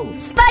 Oh,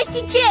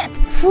 spicy chip.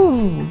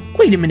 Phew.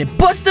 Wait a minute,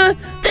 Buster.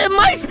 They're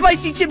my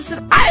spicy chips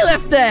that I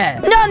left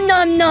there. Nom,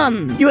 nom,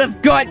 nom. You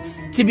have got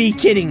to be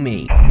kidding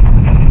me.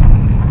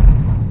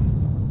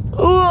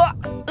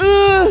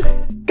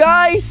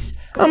 Guys,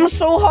 I'm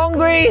so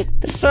hungry.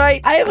 That's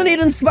right. I haven't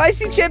eaten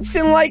spicy chips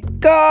in like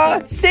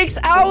 6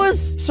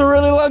 hours. It's a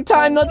really long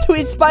time not to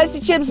eat spicy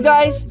chips,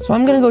 guys. So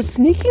I'm gonna go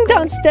sneaking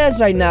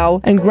downstairs right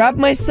now and grab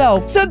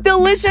myself some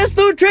delicious,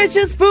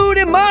 nutritious food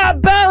in my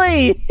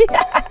belly.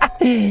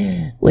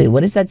 Wait,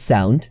 what is that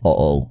sound?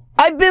 Uh-oh.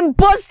 I've been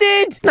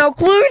busted. Now,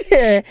 Clute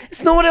here.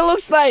 It's not what it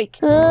looks like.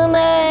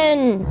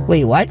 Human.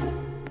 Wait, what?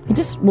 He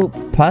just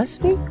walked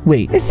past me?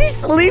 Wait, is he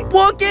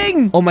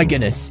sleepwalking? Oh my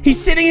goodness. He's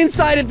sitting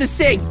inside of the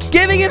sink,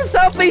 giving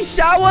himself a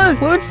shower.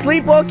 Clute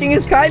sleepwalking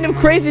is kind of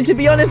crazy, to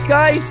be honest,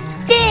 guys.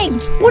 Dig!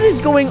 What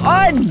is going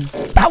on?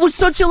 That was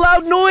such a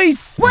loud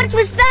noise. What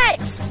was that?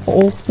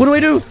 Uh-oh. What do I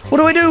do? What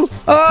do I do?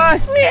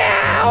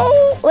 Meow.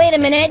 Wait a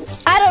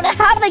minute. I don't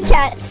have a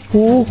cat.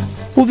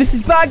 Oh, this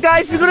is bad,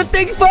 guys. We gotta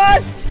think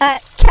fast.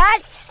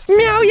 Cat?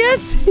 Meow,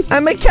 yes.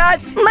 I'm a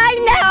cat.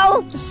 Mine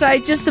now.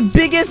 Sight, just the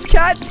biggest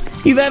cat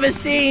you've ever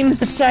seen.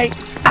 The sight,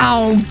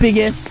 ow,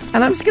 biggest.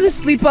 And I'm just gonna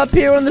sleep up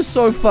here on the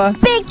sofa.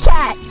 Big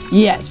cat.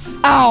 Yes,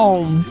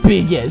 ow,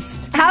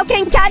 biggest. How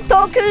can cat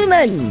talk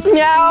human?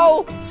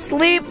 Meow,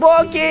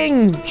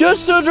 sleepwalking.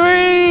 Just a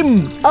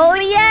dream. Oh,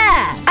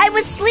 yeah. I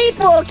was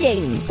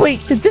sleepwalking.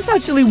 Wait, did this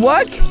actually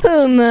work?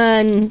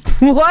 Human.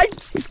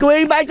 What? He's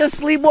going back to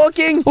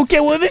sleepwalking? Okay,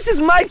 well, this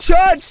is my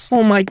chance.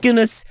 Oh, my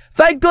goodness.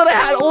 Thank God I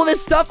had all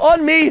this stuff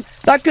on me.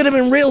 That could have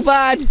been real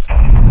bad.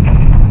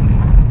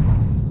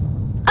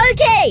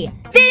 Okay,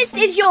 this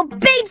is your big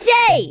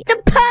day. The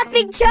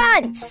perfect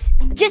chance.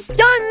 Just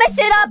don't mess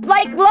it up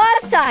like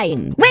last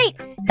time. Wait,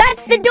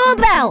 that's the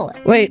doorbell.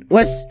 Wait,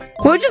 was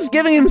Clute just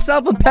giving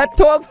himself a pep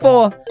talk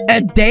for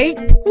a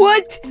date?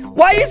 What?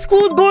 Why is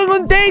Clute going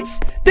on dates?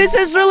 This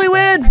is really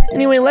weird.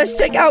 Anyway, let's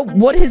check out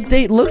what his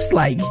date looks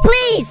like.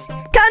 Please,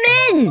 come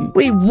in.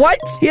 Wait, what?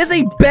 He has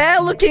a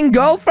bear-looking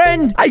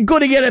girlfriend? I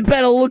gotta get a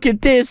better look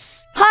at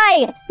this.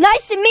 Hi,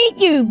 nice to meet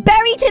you.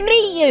 Berry to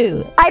meet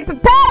you. I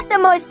prepared the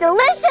most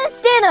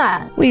delicious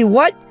dinner. Wait,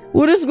 what?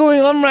 What is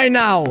going on right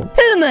now?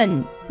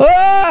 Human.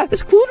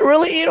 Does Clute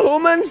really eat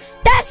humans?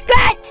 That's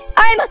great!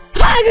 I'm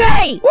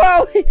hungry!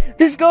 Wow,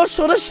 this girl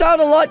sure does shout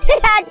a lot.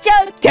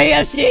 Joke!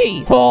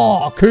 KFC!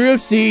 Oh,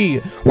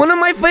 KFC! One of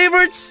my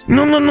favorites!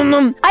 Nom nom nom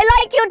nom. I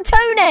like your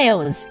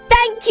toenails!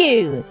 Thank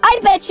you! I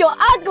bet you're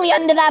ugly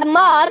under that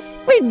mask!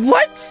 Wait,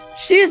 what?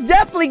 She is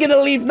definitely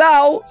gonna leave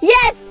now!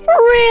 Yes!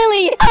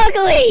 Really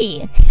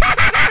ugly!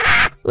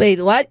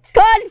 Wait, what?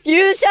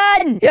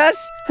 Confusion!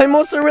 Yes, I'm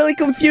also really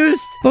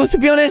confused. Though, to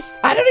be honest,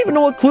 I don't even know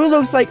what Clute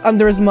looks like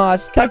under his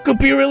mask. That could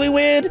be really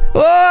weird.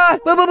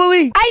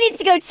 I need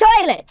to go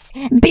toilets.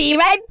 Be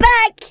right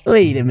back.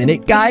 Wait a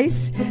minute,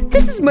 guys.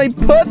 This is my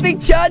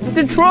perfect chance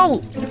to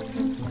troll.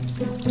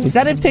 Is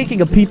that him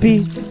taking a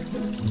pee-pee?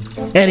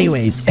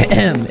 Anyways,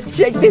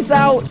 check this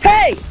out.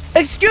 Hey,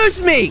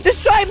 Excuse me.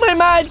 That's right, my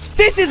mans.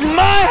 This is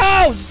my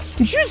house.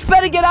 You just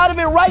better get out of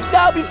it right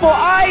now before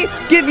I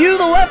give you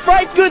the left,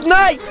 right, good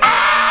night.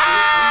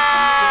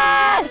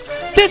 Ah!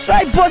 That's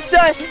right, Buster.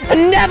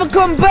 And never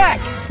come back.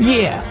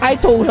 Yeah, I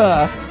told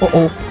her.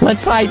 Uh-oh.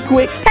 Let's hide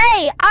quick.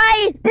 Hey,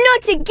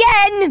 not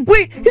again.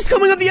 Wait, he's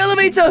coming up the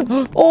elevator.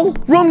 Oh,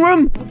 wrong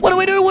room. What do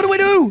I do? What do I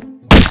do?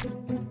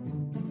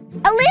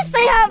 At least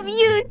I have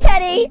you,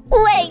 Teddy.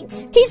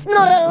 Wait, he's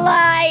not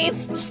alive.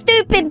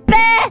 Stupid bear.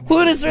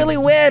 Clute is really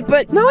weird,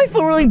 but now I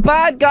feel really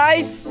bad,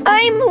 guys.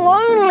 I'm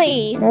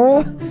lonely.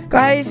 Oh,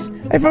 guys,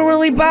 I feel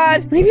really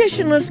bad. Maybe I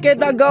shouldn't have scared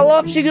that girl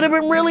off. She could have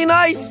been really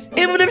nice,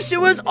 even if she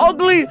was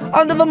ugly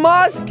under the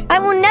mask. I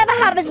will never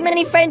have as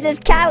many friends as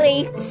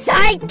Callie.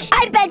 Psych!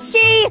 I bet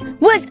she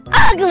was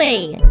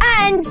ugly.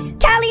 And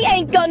Callie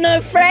ain't got no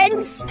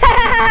friends.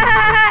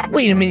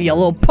 Wait a minute, you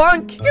little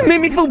punk. You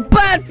made me feel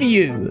bad for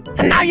you.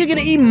 And now you're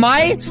gonna eat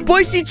my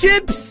spicy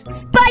chips?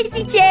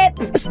 Spicy chip.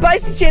 A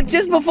spicy chip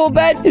just before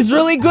bed is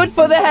really good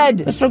for the head.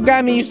 That's what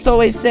Grammy used to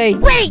always say.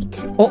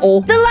 Wait!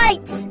 Uh-oh. The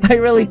lights! I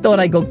really thought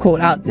I got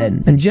caught out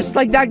then. And just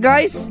like that,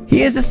 guys,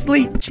 he is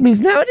asleep. Which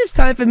means now it is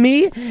time for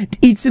me to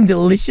eat some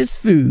delicious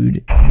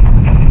food.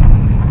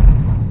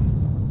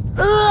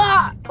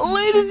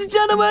 Ladies and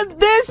gentlemen,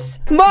 this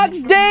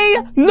marks day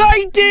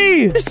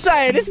 90. This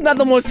is not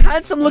the most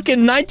handsome looking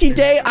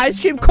 90-day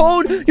ice cream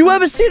cone you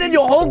ever seen in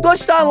your whole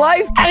gosh darn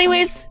life.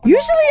 Anyways,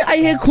 usually I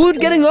hear Clute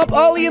getting up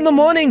early in the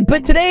morning,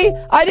 but today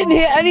I didn't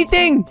hear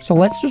anything. So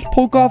let's just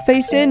poke our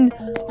face in.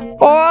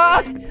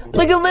 Oh,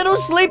 like a little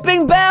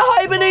sleeping bear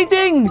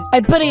hibernating.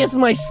 I bet he has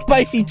my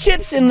spicy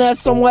chips in there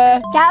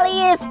somewhere.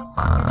 Callie is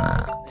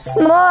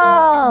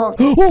small.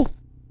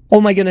 Oh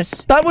my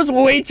goodness, that was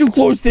way too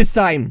close this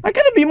time. I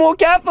gotta be more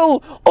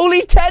careful.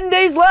 Only 10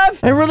 days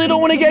left. I really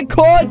don't want to get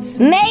caught.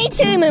 Maid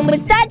Human,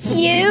 was that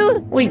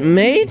you? Wait,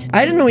 maid?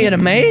 I didn't know we had a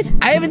maid.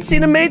 I haven't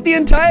seen a maid the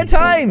entire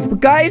time.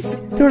 But guys,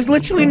 there's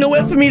literally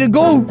nowhere for me to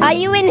go. Are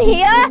you in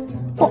here?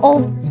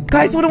 Uh-oh.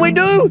 Guys, what do I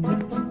do?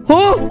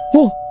 Huh?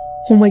 Oh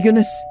my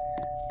goodness.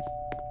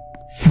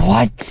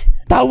 What?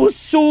 That was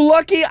so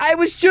lucky. I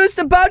was just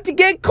about to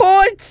get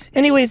caught.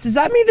 Anyways, does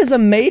that mean there's a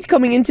maid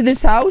coming into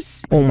this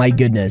house? Oh my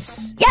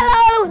goodness.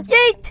 Yellow!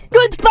 Yeet!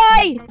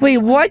 Goodbye! Wait,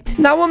 what?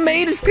 Now a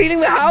maid is cleaning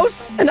the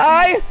house? And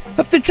I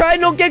have to try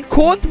and not get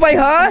caught by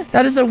her?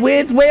 That is a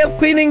weird way of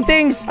cleaning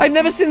things. I've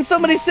never seen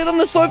somebody sit on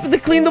the sofa to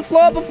clean the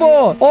floor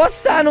before. Or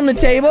stand on the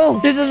table.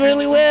 This is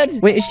really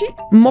weird. Wait, is she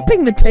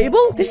mopping the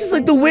table? This is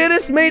like the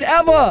weirdest maid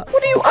ever.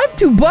 What are you up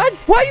to,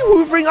 bud? Why are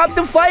you hoovering up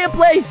the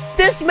fireplace?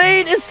 This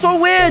maid is so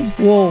weird.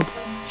 Whoa.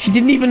 She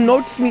didn't even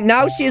notice me.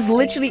 Now she is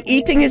literally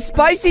eating his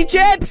spicy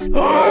chips.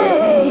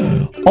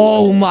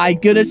 Oh my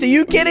goodness. Are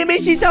you kidding me?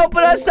 She's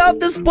helping herself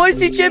the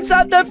spicy chips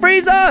out the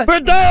freezer.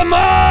 But they're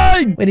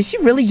mine. Wait, is she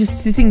really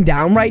just sitting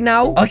down right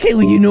now? Okay,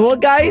 well, you know what,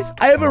 guys?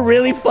 I have a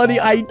really funny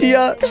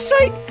idea. That's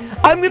right.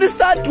 I'm gonna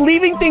start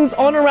leaving things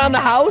on around the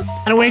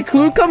house. And when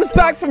Clute comes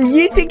back from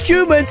yeeting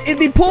humans in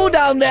the pool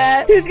down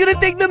there, he's gonna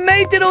think the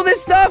maid did all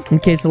this stuff.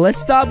 Okay, so let's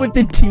start with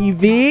the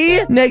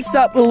TV. Next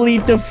up, we'll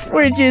leave the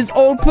fridges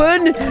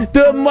open,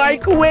 the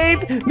microwave,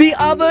 the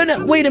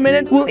oven. Wait a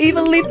minute. We'll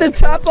even leave the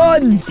tap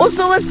on.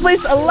 Also, let's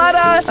place a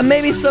ladder and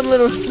maybe some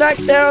little snack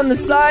there on the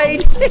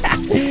side.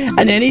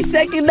 And any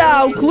second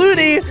now,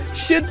 Clute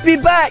should be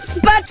back.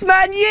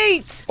 Batman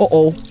yeet!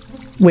 Uh-oh.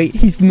 Wait,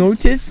 he's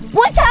noticed?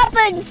 What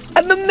happened?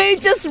 And the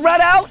maid just ran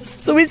out,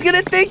 so he's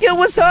gonna think it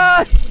was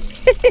her.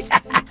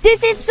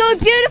 This is so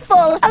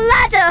beautiful. A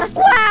ladder.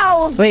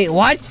 Wow. Wait,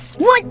 what?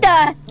 What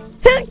the?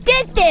 Who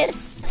did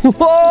this?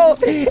 Whoa,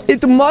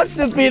 it must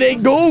have been a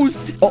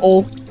ghost.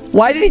 Uh-oh.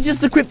 Why did he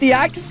just equip the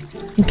axe?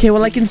 Okay,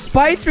 well, I can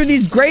spy through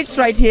these grates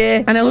right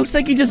here, and it looks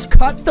like he just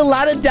cut the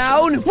ladder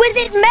down. Was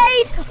it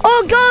maid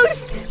or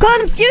ghost?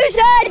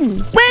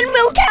 Confusion! When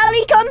will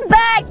Callie come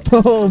back?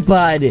 Oh,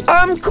 bud,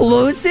 I'm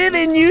closer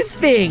than you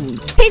think.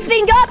 He's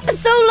been gone for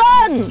so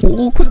long.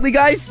 Oh, quickly,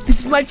 guys. This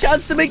is my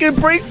chance to make a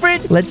break for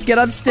it. Let's get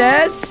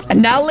upstairs.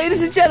 And now,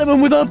 ladies and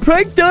gentlemen, with our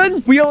prank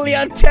done, we only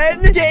have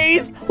 10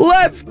 days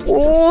left.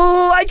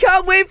 Oh, I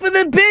can't wait for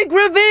the big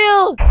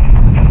reveal.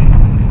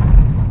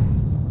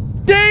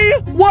 Day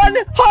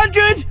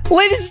 100!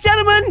 Ladies and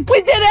gentlemen,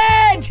 we did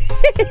it!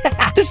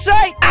 The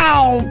site,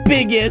 ow,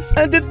 biggest.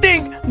 And to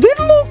think,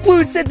 little old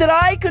Clute said that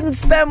I couldn't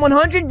spend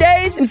 100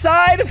 days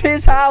inside of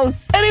his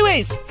house.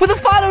 Anyways, for the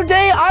final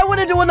day, I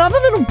want to do another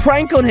little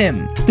prank on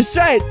him. That's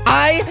right,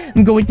 I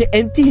am going to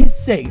empty his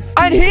safe.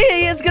 And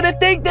he is going to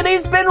think that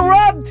he's been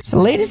robbed. So,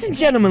 ladies and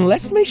gentlemen,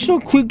 let's make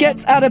sure Clute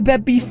gets out of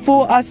bed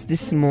before us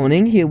this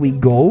morning. Here we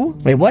go.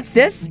 Wait, what's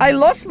this? I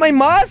lost my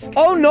mask?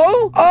 Oh,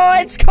 no. Oh,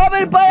 it's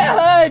covered by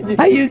a hood.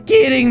 Are you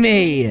kidding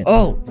me?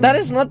 Oh, that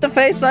is not the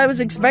face I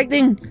was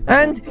expecting.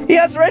 And he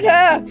has red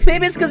hair.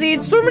 Maybe it's because he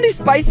eats so many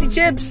spicy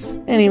chips.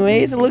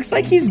 Anyways, it looks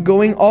like he's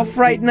going off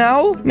right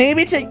now.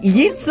 Maybe to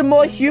eat some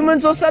more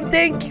humans or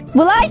something.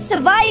 Will I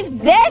survive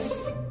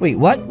this? Wait,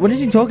 what? What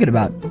is he talking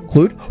about?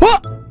 Clute?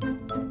 What?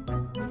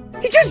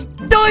 He just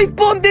dive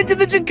bombed into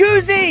the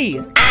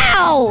jacuzzi.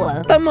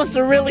 Ow! That must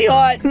have really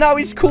hurt. Now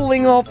he's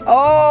cooling off.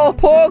 Oh,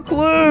 poor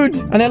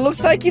Clued. And it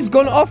looks like he's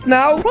gone off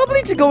now.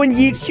 Probably to go and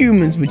eat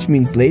humans, which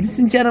means, ladies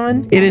and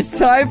gentlemen, it is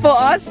time for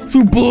us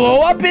to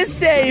blow up his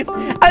safe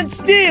and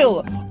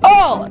steal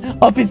all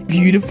of his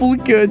beautiful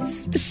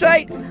goods. That's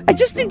right. I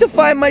just need to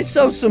find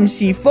myself some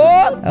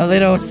C4. A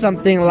little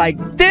something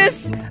like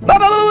this.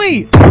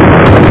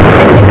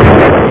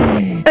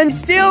 And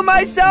steal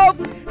myself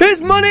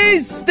his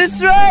monies.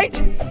 That's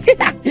right.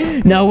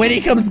 Now when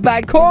he comes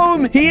back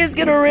home, he is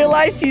gonna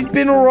realize he's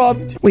been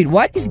robbed. Wait,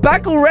 what? He's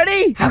back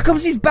already? How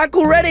comes he's back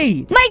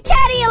already? My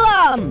teddy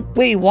alarm!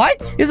 Wait,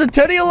 what? Here's a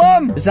teddy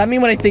alarm. Does that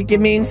mean what I think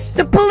it means?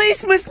 The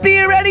police must be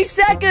here any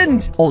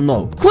second. Oh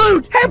no.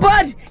 Clued! Hey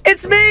bud!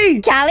 It's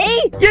me!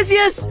 Callie?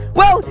 Yes.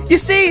 Well, you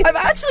see, I've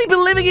actually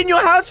been living in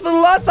your house for the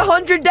last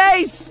 100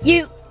 days.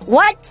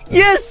 What?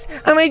 Yes,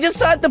 and I just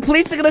thought the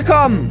police are gonna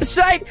come. That's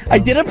right, I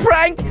did a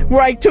prank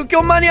where I took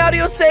your money out of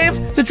your safe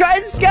to try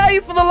and scare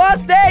you for the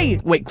last day.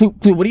 Wait, Clue,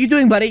 what are you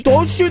doing, buddy?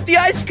 Don't shoot the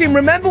ice cream.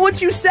 Remember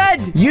what you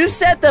said. You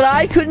said that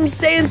I couldn't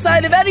stay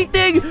inside of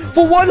anything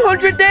for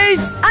 100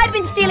 days. I've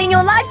been stealing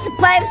your life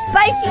supply of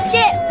spicy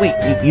chip. Wait,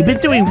 you've been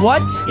doing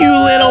what? You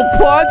little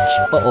punk.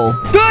 Uh-oh.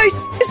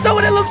 Guys, is that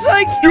what it looks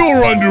like?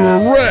 You're under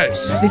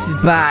arrest. This is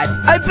bad.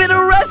 I've been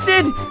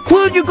arrested.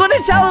 Clue, you're gonna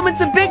tell him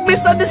it's a big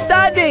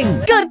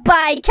misunderstanding.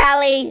 Goodbye,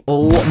 Callie.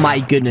 Oh my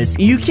goodness.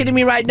 Are you kidding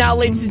me right now,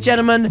 ladies and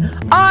gentlemen?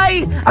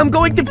 I am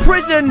going to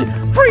prison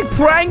for a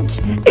prank,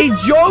 a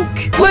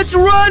joke. Let's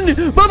run!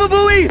 Baba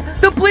Booey!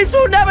 The police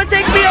will never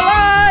take me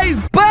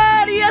alive!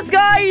 But yes,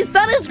 guys,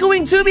 that is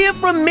going to be it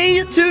from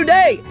me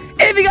today.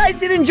 If you guys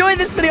did enjoy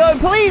this video,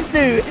 please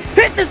do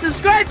hit the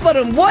subscribe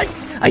button.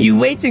 What are you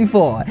waiting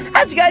for?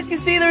 As you guys can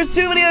see, there's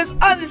 2 videos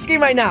on the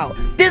screen right now.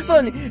 This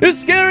one is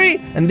scary,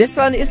 and this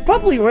one is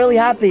probably really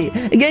happy.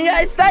 Again,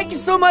 guys, thank you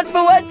so much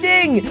for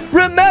watching.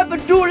 Remember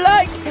to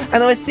like,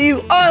 and I'll see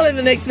you all in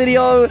the next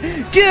video.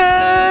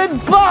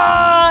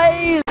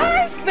 Goodbye!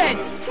 I spent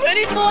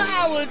 24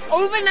 hours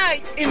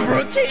overnight in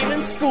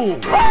Brookhaven school.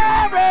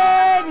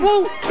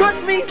 Whoa,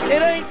 trust me,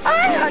 it ain't.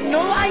 I had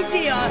no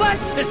idea, but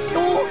the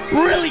school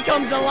really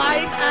comes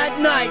alive at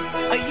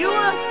night. Are you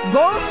a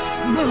ghost?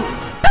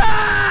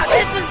 Ah!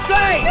 Hit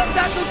subscribe! Is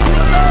that the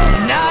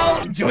Calixo? Now,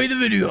 enjoy the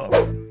video.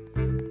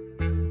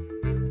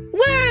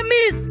 Where,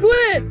 Miss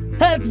Squid?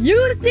 Have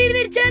you seen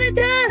the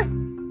janitor?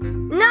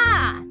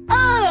 Nah.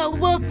 Oh,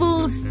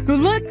 waffles. Good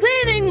luck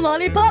cleaning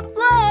lollipop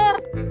floor.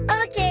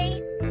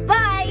 Okay,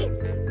 bye.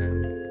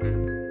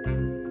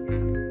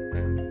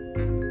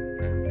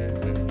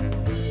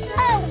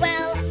 Oh,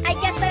 well, I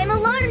guess I'm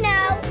alone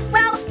now.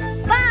 Well,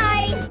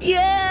 bye.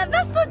 Yeah,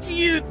 that's what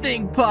you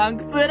think,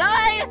 punk, but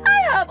I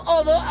have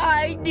other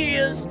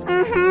ideas.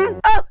 Oh,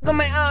 got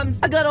my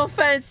arms. I got all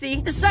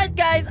fancy. That's right,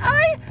 guys.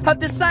 I have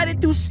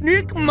decided to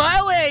sneak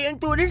my way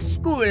into this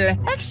school.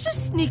 Extra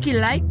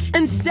sneaky-like.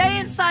 And stay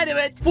inside of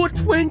it for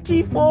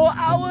 24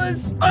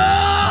 hours.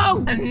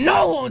 Oh! And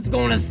no one's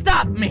gonna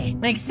stop me.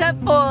 Except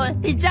for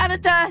the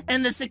janitor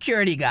and the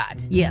security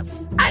guard.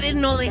 Yes, I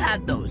didn't know they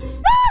had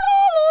those.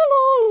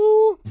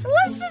 So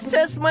let's just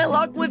test my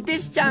luck with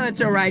this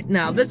janitor right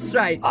now. That's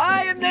right.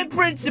 I am the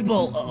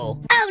principal. Uh-oh.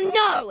 Oh,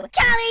 no.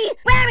 Callie,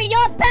 where are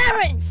your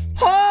parents?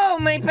 Oh,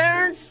 my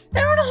parents?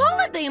 They're on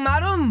holiday,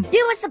 madam.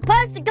 You were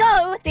supposed to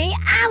go 3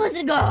 hours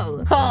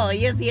ago. Oh,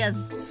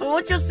 yes. So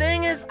what you're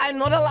saying is I'm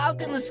not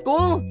allowed in the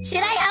school?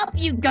 Should I help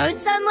you go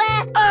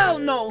somewhere? Oh,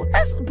 no.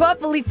 That's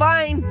perfectly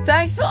fine.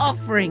 Thanks for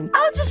offering.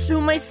 I'll just shoot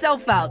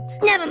myself out.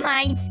 Never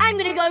mind. I'm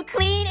gonna go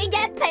clean and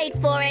get paid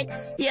for it.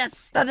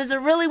 Yes, that is a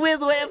really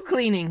weird way of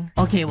cleaning.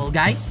 Okay, well,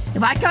 guys,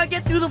 if I can't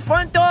get through the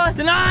front door,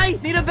 then I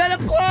need a better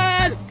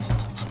plan.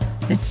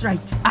 That's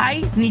right.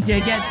 I need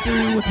to get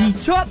through the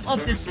top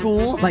of the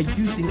school by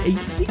using a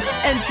secret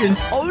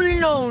entrance only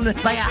known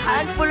by a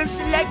handful of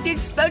selected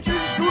special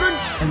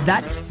students. And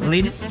that,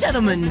 ladies and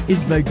gentlemen,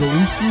 is by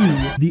going through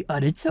the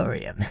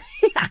auditorium.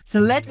 So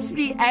let's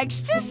be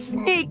extra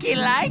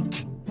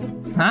sneaky-like.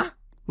 Huh?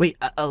 Wait,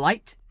 a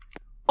light?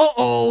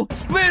 Uh-oh!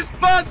 Splish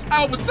splash,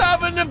 I was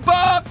having a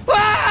bath!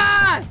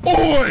 Ah!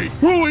 Oi!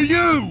 Who are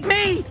you?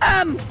 Me,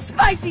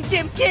 Spicy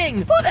Chip King!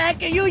 Who the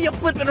heck are you, you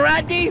flippin'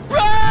 ratty?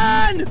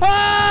 Run!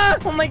 Ah!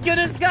 Oh my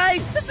goodness,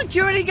 guys! The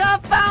security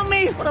guard found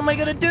me! What am I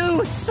gonna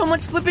do? So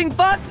much flipping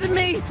faster than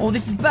me! Oh,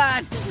 this is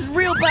bad. This is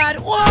real bad.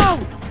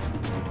 Whoa!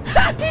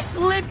 He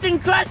slipped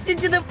and crashed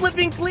into the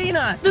flipping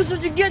cleaner! This is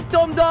what you get,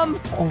 dum-dum!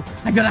 Oh,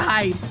 I gotta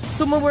hide.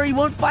 Somewhere where he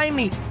won't find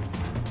me.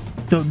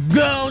 The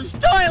girls'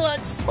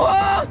 toilets!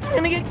 Oh, I'm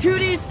gonna get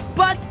cooties,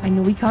 but I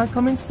know we can't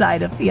come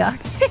inside of here.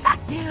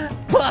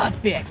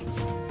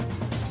 Perfect!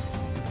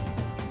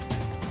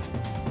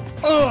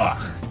 Ugh!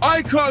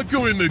 I can't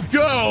go in the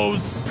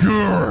girls!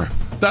 Grr!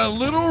 That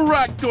little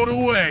rat got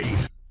away!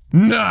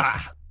 Nah!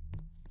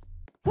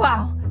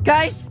 Wow,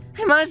 guys,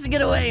 I managed to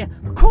get away.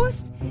 The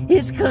coast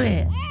is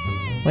clear.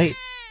 Wait,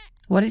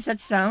 what is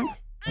that sound?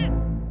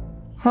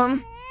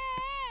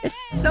 Is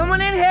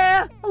someone in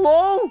here?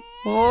 Hello?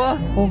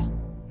 Oh,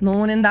 no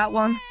one in that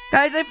one.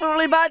 Guys, I feel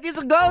really bad. These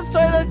are girls'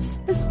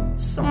 toilets. Is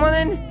someone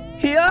in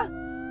here?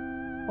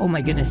 Oh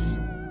my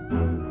goodness.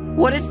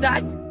 What is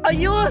that? Are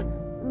you a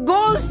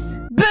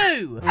ghost?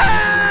 Boo!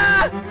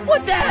 Ah!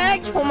 What the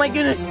heck? Oh my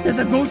goodness, there's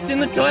a ghost in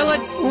the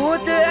toilet.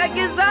 What the heck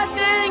is that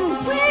thing?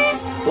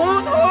 Please,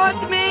 don't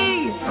hurt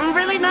me. I'm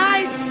really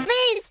nice.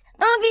 Please,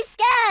 don't be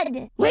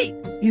scared. Wait,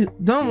 you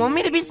don't want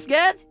me to be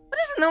scared? What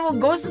isn't that what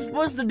ghosts are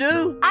supposed to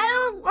do? I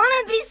don't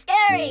want to be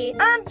scary.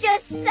 I'm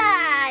just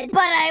sad. But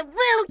I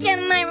will get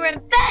my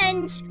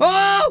revenge.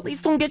 Oh,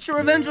 please don't get your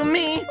revenge on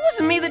me. It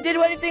wasn't me that did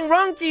anything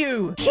wrong to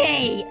you.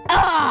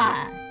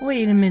 K.R.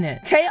 Wait a minute.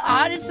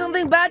 K.R. did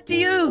something bad to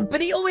you,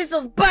 but he always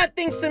does bad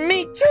things to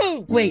me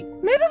too. Wait,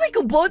 maybe we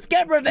could both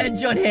get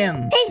revenge on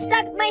him. He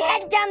stuck my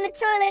head down the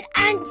toilet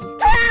and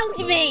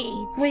drowned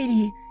me. Wait,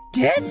 he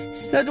did?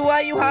 Is that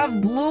why you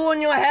have blue on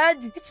your head?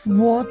 It's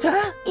water?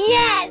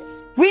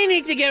 Yes. We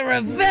need to get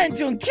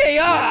revenge on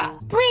K.R.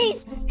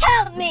 Please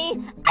help me.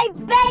 I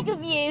beg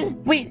of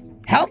you. Wait,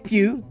 help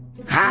you?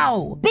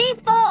 How?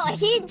 Before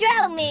he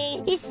drowned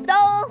me, he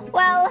stole,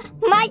 well,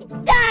 my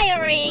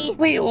diary.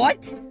 Wait,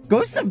 what?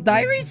 Ghosts have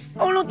diaries?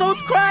 Oh no, don't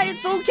cry,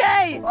 it's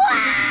okay.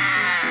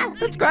 Wah!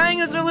 That's crying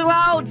is really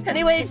loud.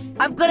 Anyways,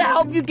 I'm gonna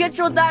help you get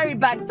your diary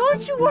back.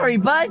 Don't you worry,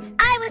 bud.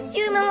 I was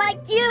human like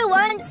you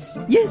once.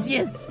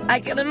 Yes, I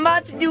can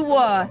imagine you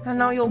were. And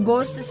now your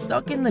ghost is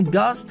stuck in the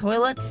girls'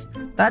 toilets?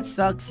 That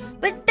sucks.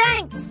 But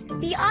thanks,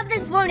 the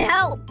others won't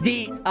help.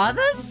 The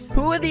others?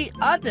 Who are the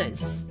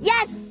others?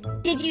 Yes,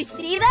 did you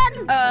see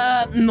them?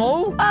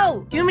 No.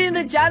 Oh, you mean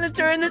the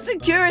janitor and the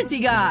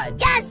security guard?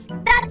 Yes,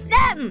 that's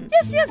them.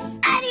 Yes.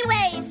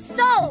 Anyways,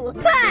 so,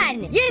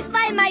 plan. You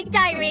find my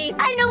diary.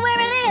 I know where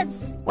it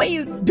is. Wait,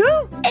 you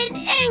do? In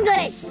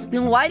English.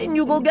 Then why didn't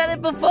you go get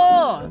it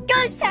before?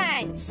 Ghost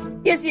hands.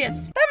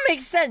 Yes. That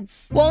makes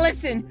sense. Well,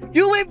 listen.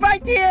 You wait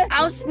right here.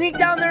 I'll sneak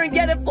down there and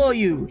get it for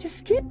you.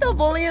 Just keep the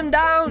volume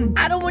down.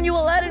 I don't want you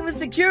alerting the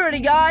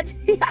security guard.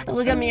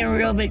 We'll get me in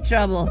real big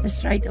trouble.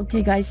 That's right.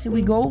 Okay, guys, here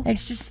we go.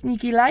 Extra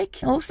sneaky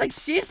like. It looks like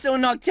she's so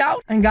knocked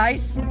out. And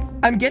guys,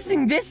 I'm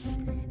guessing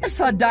this is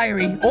her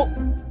diary. Oh.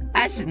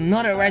 I should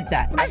not have read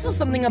that. I saw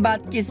something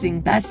about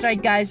kissing. That's right,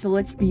 guys. So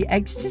let's be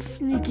extra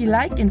sneaky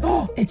like. And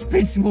oh, it's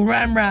Principal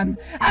Ram. And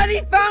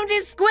he found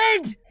his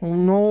squid. Oh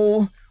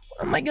no.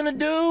 What am I gonna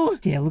do?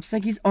 Okay, it looks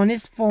like he's on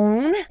his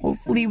phone.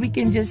 Hopefully we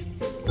can just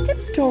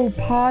tiptoe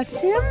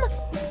past him.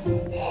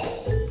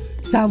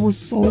 That was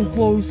so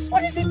close.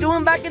 What is he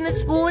doing back in the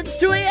school? It's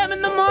 2 a.m.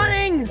 in the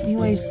morning.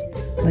 Anyways,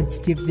 let's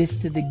give this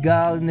to the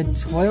girl in the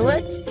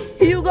toilet.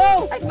 Here you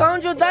go. I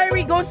found your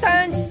diary, Ghost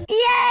Hands.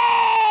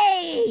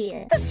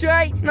 Yay! That's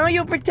right. Now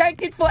you're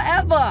protected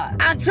forever.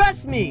 And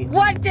trust me,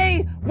 one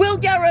day we'll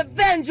get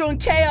revenge on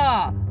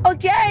K.R.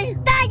 Okay?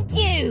 Thank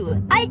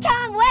you. I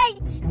can't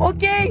wait.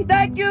 Okay,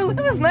 thank you.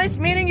 It was nice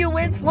meeting you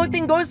with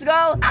Floating Ghost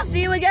Girl. I'll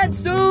see you again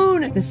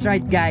soon. That's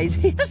right,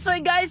 guys. That's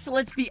right, guys. So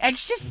let's be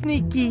extra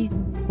sneaky.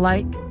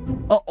 Like,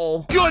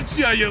 uh-oh.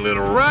 Gotcha, you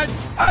little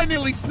rats! I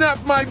nearly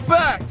snapped my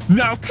back!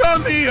 Now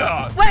come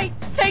here! Wait!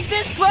 Take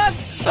this, Buck!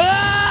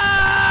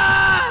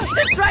 Ah!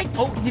 That's right!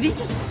 Oh, did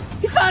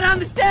he fell down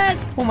the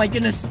stairs! Oh my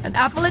goodness, an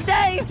apple a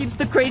day keeps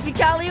the crazy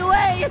Callie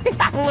away!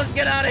 Let's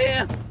get out of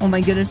here! Oh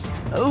my goodness,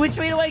 which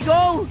way do I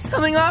go? He's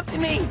coming after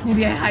me!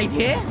 Maybe I hide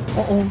here?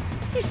 Uh-oh,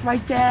 he's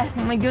right there!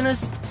 Oh my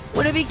goodness!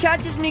 What if he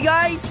catches me,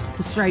 guys?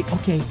 That's right,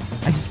 okay.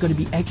 I just gotta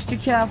be extra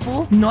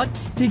careful not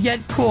to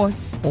get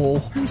caught.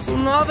 Oh, I'm so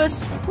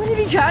nervous. What if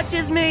he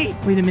catches me?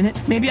 Wait a minute.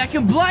 Maybe I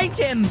can blind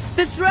him.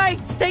 That's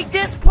right. Take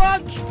this,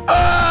 punk.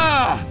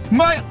 Ah!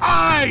 My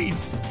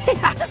eyes!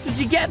 That's what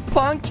you get,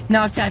 punk.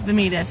 Now time for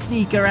me to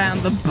sneak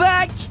around the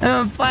back.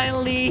 And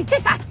finally...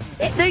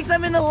 It thinks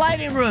I'm in the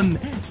lighting room.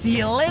 See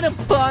you later,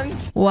 punk.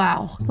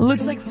 Wow.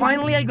 Looks like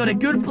finally I got a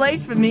good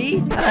place for me.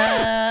 Who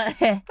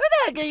the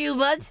heck are you,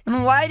 bud?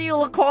 And why do you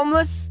look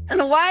homeless? And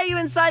why are you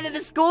inside of the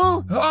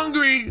school?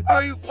 Hungry.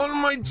 I want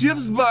my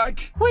chips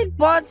back. Wait,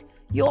 bud.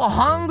 You're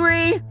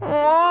hungry?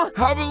 Aww.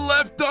 Haven't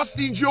left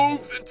Dusty Joe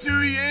for 2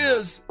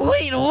 years.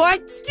 Wait,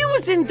 what? You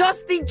was in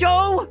Dusty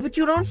Joe? But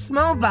you don't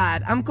smell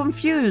bad. I'm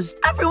confused.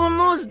 Everyone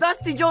knows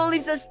Dusty Joe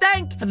leaves a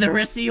stank for the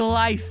rest of your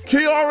life.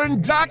 KR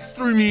and Dax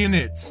threw me in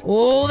it.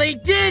 Oh, they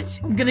did.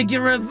 I'm gonna get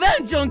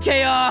revenge on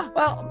KR.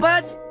 Well,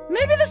 but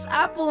maybe this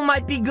apple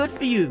might be good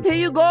for you. Here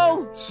you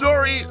go.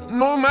 Sorry,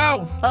 no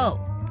mouth. Oh.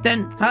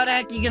 Then how the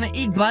heck are you gonna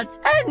eat, bud?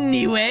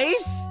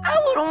 Anyways,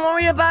 I wouldn't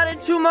worry about it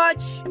too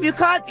much. If you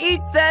can't eat,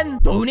 then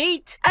don't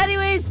eat.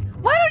 Anyways,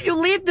 why don't you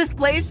leave this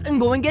place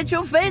and go and get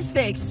your face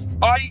fixed?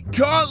 I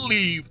can't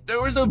leave.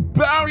 There is a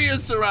barrier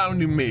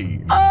surrounding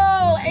me.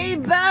 Oh, a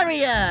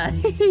barrier.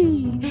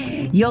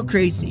 You're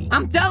crazy.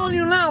 I'm telling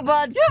you now,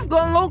 bud. You've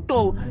gone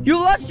loco. You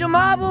lost your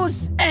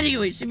marbles.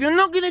 Anyways, if you're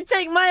not gonna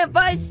take my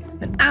advice,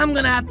 then I'm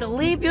gonna have to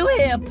leave you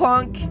here,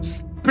 punk.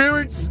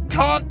 Spirits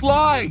can't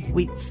lie.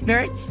 Wait,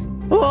 spirits?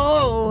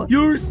 Oh,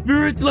 you're a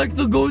spirit like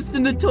the ghost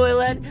in the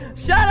toilet.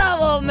 Shut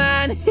up, old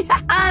man.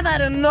 I've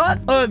had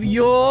enough of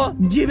your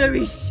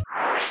gibberish.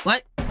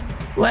 What?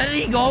 Where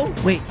did he go?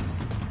 Wait.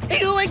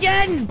 You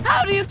again?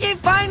 How do you keep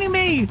finding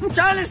me? I'm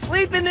trying to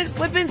sleep in this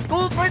flipping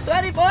school for a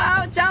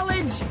 24-hour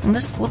challenge. And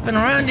this flipping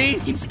around, he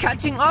keeps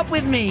catching up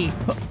with me.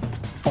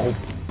 Oh.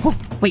 Oh,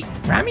 wait,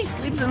 Rami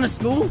sleeps in the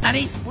school and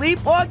he's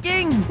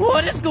sleepwalking?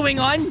 What is going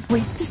on?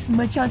 Wait, this is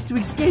my chance to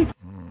escape.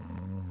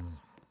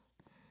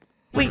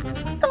 Wait,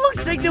 it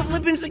looks like the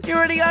flipping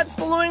security guard's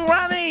following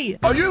Rami.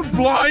 Are you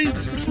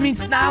blind? Which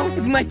means now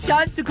is my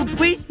chance to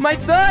complete my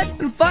third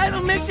and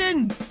final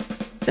mission.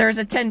 There is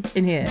a tent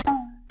in here.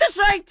 That's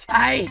right!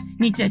 I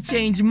need to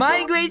change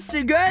my grades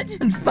to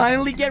good and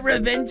finally get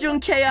revenge on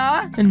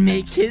KR and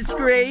make his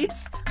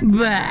grades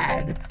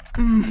bad.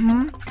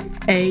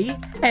 A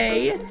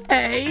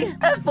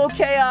for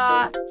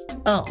KR.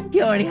 Oh,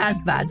 he already has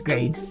bad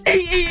grades.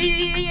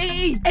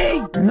 A.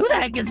 And who the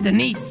heck is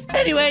Denise?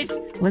 Anyways,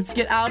 let's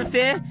get out of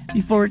here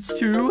before it's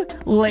too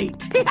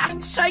late.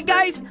 Sorry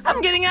guys, I'm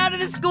getting out of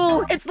the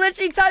school. It's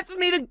literally time for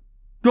me to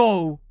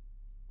go.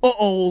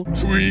 Uh-oh.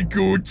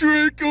 Twinkle,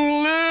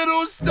 twinkle,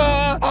 little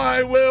star,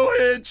 I will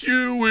hit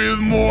you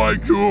with my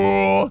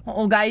car.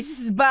 Oh, guys, this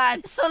is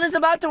bad. The sun is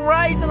about to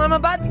rise and I'm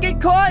about to get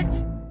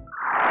caught.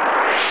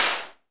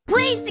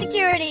 Please,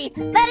 security,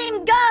 let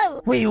him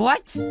go! Wait,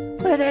 what?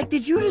 Where the heck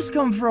did you just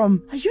come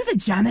from? Are you the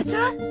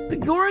janitor?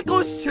 But you're a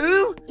ghost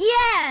too?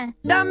 Yeah!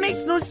 That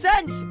makes no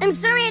sense. I'm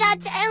sorry it had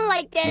to end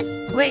like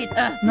this. Wait,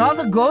 not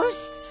the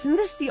ghost? Isn't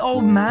this the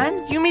old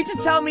man? You mean to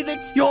tell me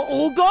that you're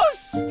all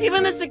ghosts?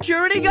 Even the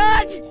security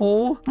guard?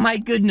 Oh my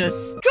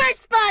goodness.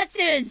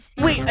 Trespassers!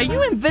 Wait, are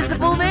you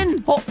invisible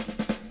then? Oh,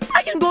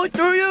 I can go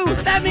through you.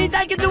 That means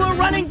I can do a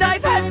running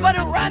dive headbutt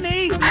at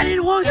Rami and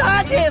it won't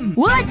hurt him.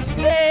 What?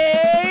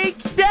 Take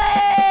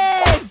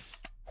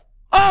this!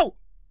 Oh!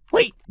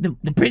 Wait, the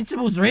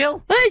principal's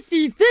real? I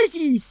see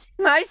fishies.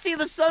 I see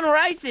the sun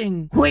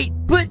rising. Wait,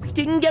 but we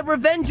didn't get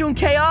revenge on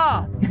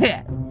KR.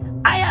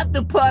 I have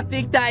the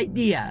perfect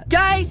idea.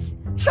 Guys,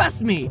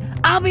 trust me,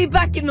 I'll be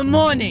back in the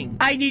morning.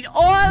 I need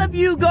all of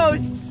you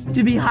ghosts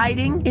to be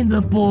hiding in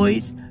the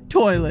boys'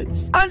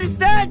 toilets.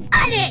 Understand?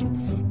 Edit!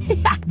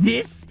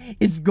 This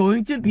is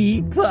going to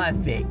be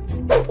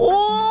perfect.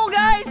 Oh,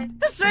 guys,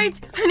 that's right.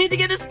 I need to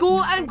get to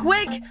school and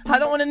quick. I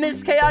don't want to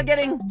miss KR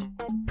getting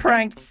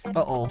pranked.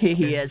 Uh-oh, here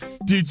he is.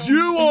 Did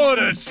you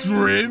order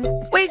shrimp?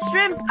 Wait,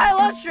 shrimp? I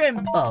love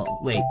shrimp. Oh,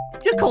 wait.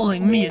 You're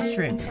calling me a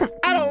shrimp.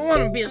 I don't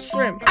want to be a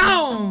shrimp.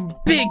 Oh,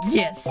 big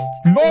yes.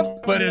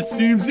 Nope, but it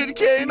seems it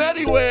came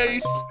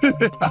anyways.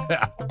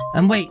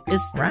 And wait,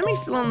 is Rami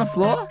still on the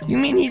floor? You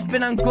mean he's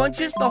been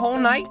unconscious the whole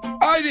night?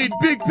 I need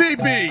big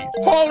pee-pee.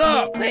 Hold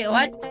up. Wait,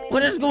 what?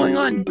 What is going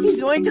on? He's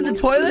going to the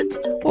toilet?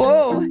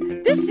 Oh,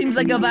 this seems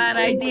like a bad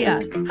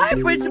idea. Hi,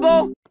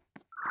 principal.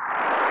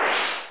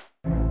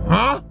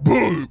 Huh?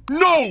 Boo!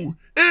 No!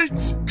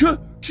 It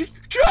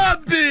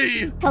can't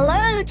be!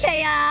 Hello,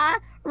 KR.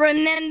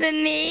 Remember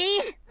me?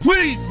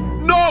 Please,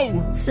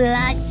 no!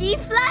 Flashy,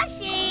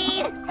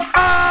 flashy.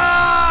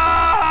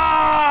 Ah!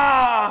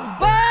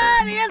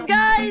 But yes,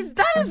 guys,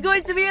 that is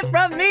going to be it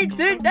from me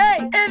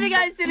today. If you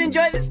guys did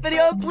enjoy this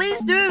video, please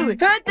do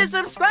hit the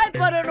subscribe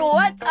button.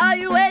 What are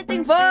you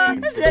waiting for?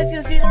 As you guys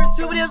can see, there's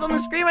 2 videos on the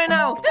screen right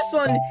now. This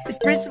one is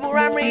Principal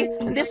Rami,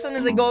 and this one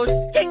is a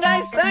ghost. Again,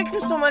 guys, thank you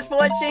so much for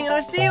watching, and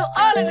I'll see you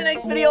all in the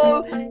next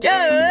video.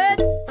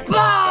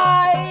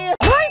 Goodbye!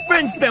 My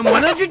friend spent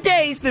 100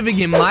 days living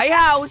in my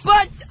house,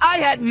 but I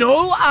had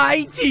no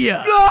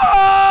idea.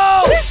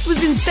 No! This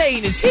was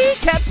insane as he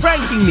kept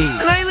pranking me,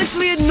 and I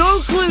literally had no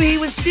clue he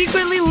was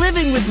secretly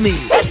living with me.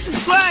 And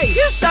subscribe!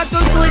 You're stuck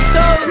on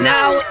Calixo.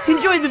 Now,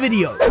 enjoy the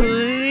video.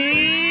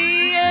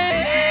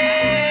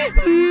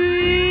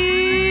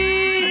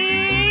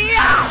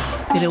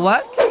 Did it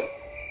work?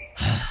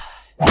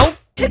 Nope.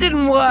 It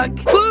didn't work.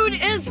 Food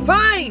is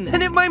fine.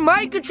 And if my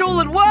mind control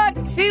had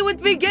worked, he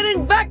would be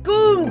getting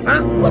vacuumed.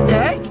 Huh? What the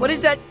heck? What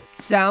is that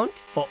sound?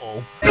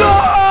 Uh-oh.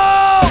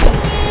 No!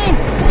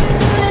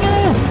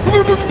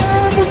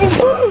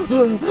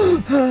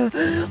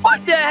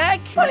 What the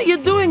heck? What are you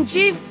doing,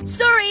 Chief?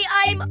 Sorry,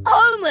 I'm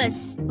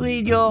homeless.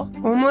 Wait, you're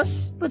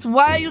homeless? But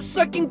why are you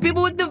sucking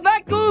people with the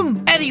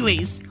vacuum?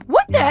 Anyways,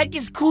 what the heck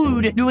is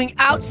Clued doing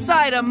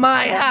outside of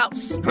my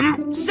house?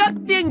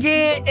 Something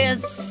here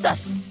is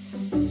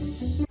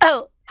sus.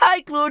 Oh,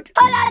 hi, Clued.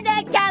 Hola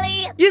there,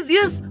 Callie.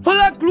 Yes.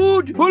 Hola,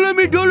 Clued. Hola,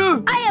 mi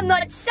dollar. I am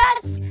not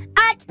sus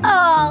at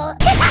all.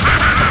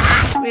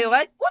 Wait,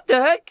 what? What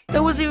the heck?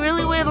 That was a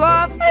really weird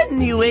laugh.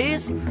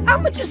 Anyways,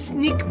 I'ma just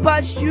sneak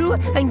past you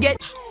and get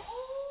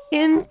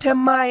into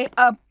my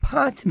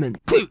apartment.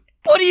 Clued,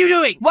 what are you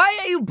doing? Why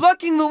are you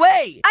blocking the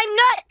way? I'm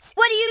not.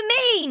 What do you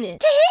mean?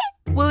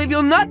 Well, if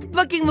you're not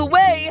blocking the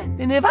way,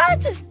 then if I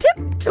just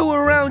tiptoe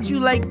around you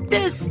like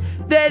this,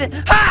 then,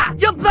 ha!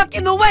 You're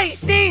blocking the way,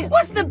 see?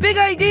 What's the big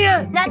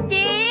idea?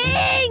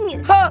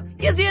 Nothing. Huh?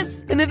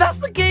 Yes. And if that's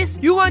the case,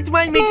 you won't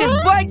mind me just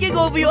biking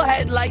over your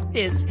head like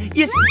this.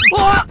 Yes.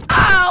 Oh,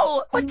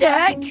 ow! What the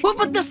heck? Who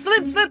put the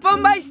slip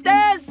on my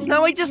stairs?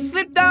 Now I just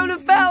slipped down and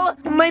fell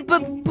on my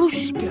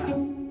babushka.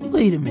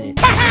 Wait a minute.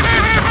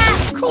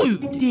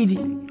 Clued, did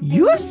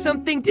you have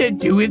something to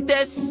do with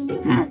this?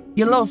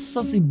 You little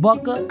sussy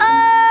bucker?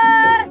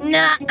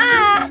 Nah.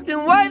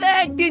 Then why why the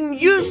heck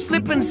didn't you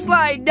slip and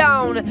slide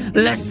down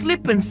the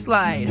slip and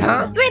slide,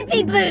 huh?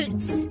 Grippy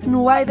boots.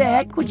 And why the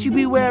heck would you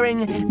be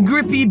wearing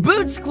grippy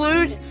boots,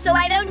 Clued? So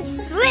I don't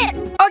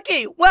slip.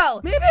 Okay, well,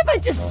 maybe if I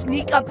just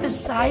sneak up the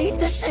side,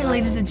 this way,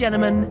 ladies and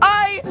gentlemen,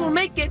 I will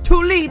make it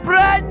to the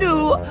brand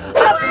new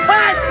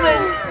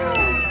apartment.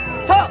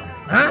 Oh,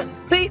 huh?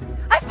 Wait,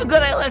 I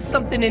forgot I left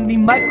something in the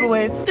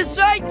microwave. That's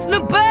right,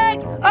 the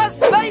bag of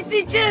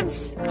spicy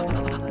chips.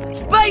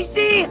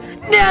 Spicy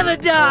never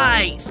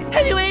dies.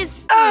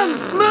 Anyways, I'm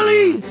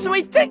smelly. So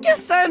I think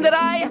it's time that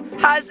I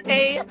has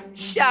a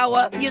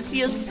shower.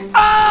 Yes.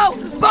 Oh,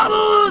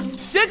 bubbles!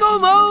 Sicko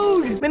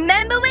mode.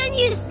 Remember when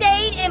you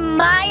stayed in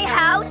my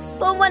house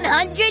for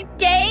 100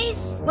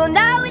 days? Well,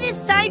 now it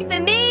is time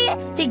for me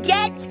to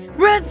get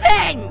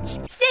revenge.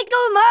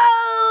 Sicko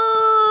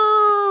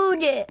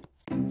mode.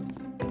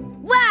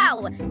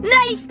 Wow,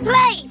 nice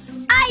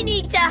place. I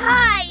need to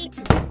hide.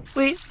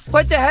 Wait,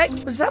 what the heck?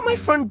 Was that my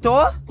front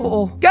door?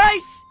 Uh-oh.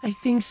 Guys, I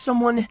think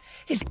someone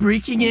is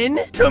breaking in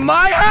to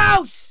my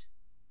house!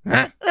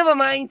 Huh? Never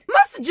mind.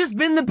 Must have just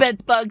been the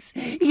bed bugs.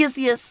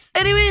 Yes.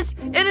 Anyways,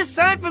 it is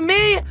time for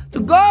me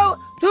to go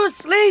to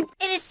sleep.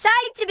 It is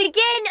time to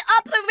begin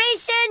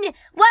Operation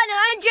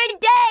 100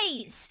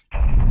 Days.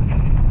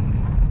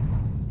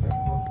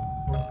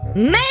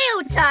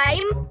 Mail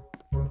time.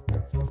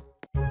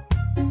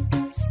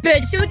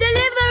 Special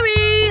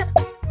delivery.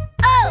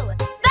 Oh,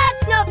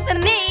 that's not for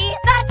me.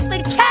 That's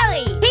for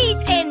Kelly.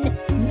 He's in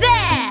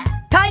there.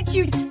 Can't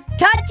you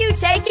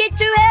take it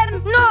to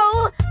him?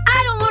 No,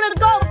 I don't want to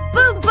go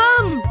boom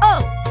boom.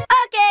 Oh,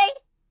 okay.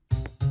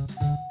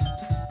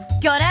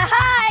 Gotta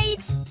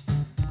hide.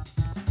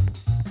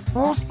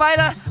 Oh,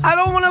 Spider, I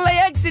don't want to lay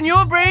eggs in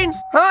your brain.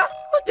 Huh?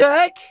 What the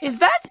heck? Is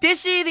that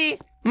Dishy the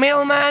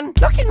mailman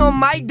knocking on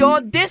my door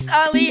this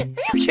early? Are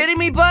you kidding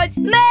me, bud?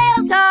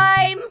 Mail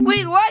time.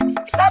 Wait, what?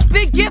 Is that a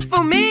big gift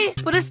for me?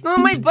 But it's not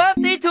my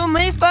birthday till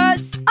May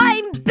 1st.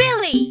 I'm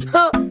Billy.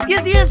 Huh?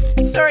 Yes.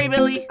 Sorry,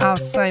 Billy. I'll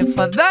sign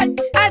for that.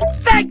 And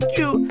thank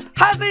you.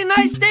 Have a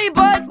nice day,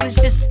 bud. Was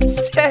just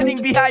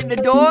standing behind the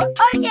door.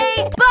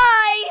 Okay,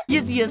 bye.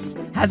 Yes.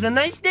 Has a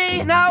nice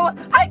day. Now,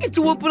 I get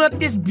to open up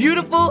this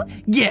beautiful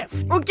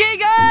gift. Okay,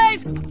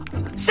 guys.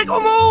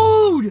 Sicko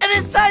mode. It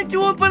is time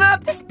to open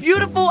up this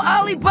beautiful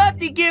early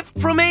birthday gift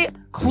from a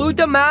Clue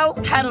de Mal.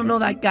 I don't know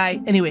that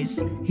guy.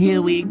 Anyways,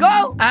 here we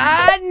go.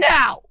 And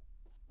now.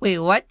 Wait,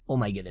 what? Oh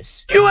my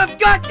goodness. You have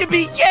got to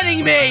be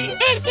kidding me!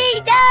 Fishy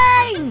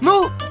time!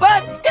 No,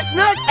 but it's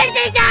not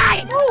Fishy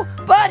time! No,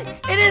 but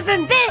it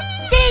isn't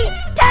Fishy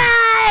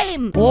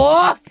time!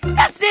 Oh,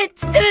 that's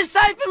it! It is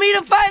time for me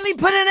to finally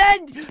put an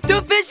end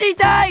to fishy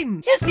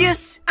time!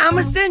 Yes,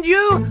 I'ma send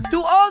you to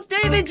old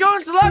Davy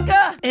Jones'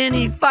 locker!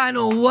 Any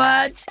final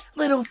words,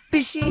 little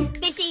fishy?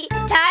 Fishy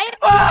time?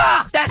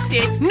 Ah, that's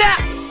it! Now,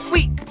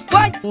 wait,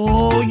 what?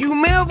 Oh, you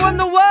may have won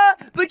the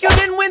war, but you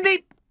didn't win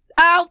the...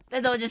 Ow!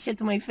 That door just hit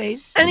to my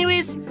face.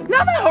 Anyways,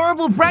 now that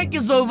horrible prank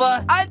is over,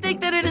 I think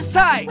that it is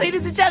time,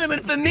 ladies and gentlemen,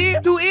 for me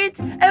to eat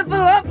a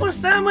falafel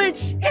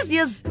sandwich.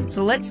 Yes.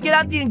 So let's get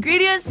out the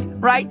ingredients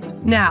right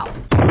now.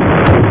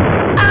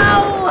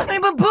 Ow! My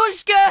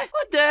babushka!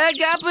 What the heck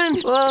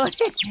happened? Oh,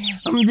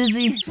 I'm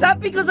dizzy. Is that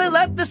because I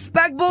left the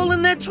spag bowl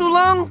in there too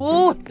long?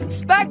 Oh,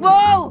 spag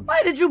bowl!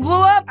 Why did you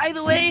blow up?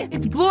 Either way,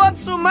 it blew up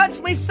so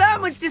much my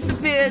sandwich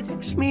disappeared.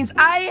 Which means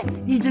I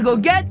need to go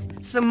get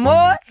some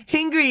more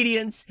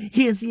ingredients.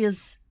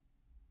 Yes.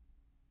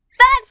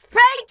 Fast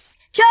pranks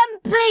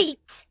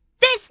complete!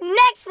 This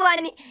next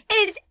one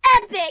is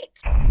epic!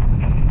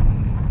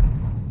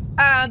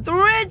 And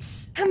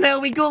rinse! And there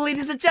we go,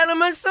 ladies and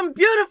gentlemen, some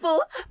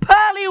beautiful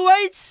pearly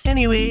whites.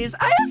 Anyways,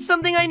 I had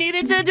something I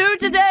needed to do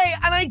today,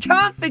 and I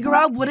can't figure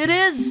out what it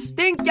is.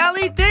 Think,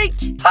 Gally,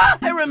 think. Ha!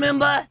 I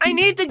remember. I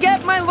need to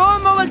get my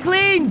lawnmower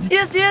cleaned.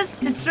 Yes,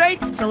 it's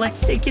right. So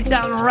let's take it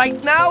down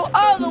right now,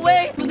 all the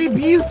way to the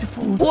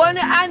beautiful one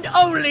and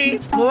only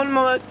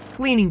lawnmower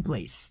cleaning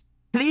place.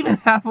 They even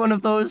have one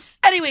of those.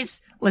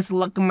 Anyways, let's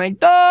lock on my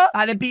door.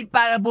 Bada beep,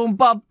 bada boom,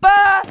 ba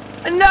ba.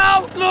 And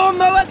now,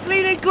 lawnmower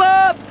cleaning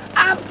club.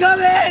 I'm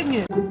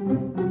coming.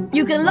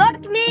 You can lock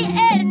me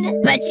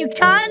in, but you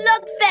can't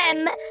lock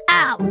them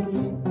out.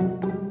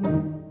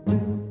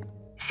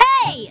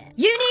 Hey,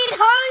 you need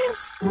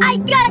homes? I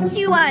got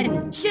you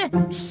one.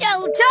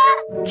 Shelter,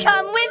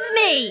 come with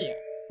me.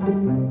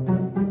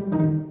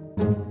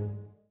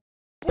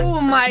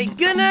 Oh my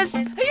goodness,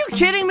 are you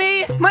kidding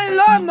me? My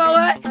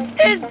lawnmower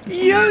is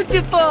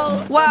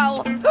beautiful!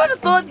 Wow, who would have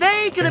thought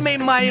they could have made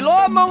my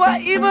lawnmower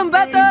even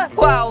better?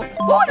 Wow,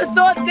 who would have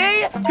thought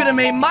they could have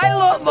made my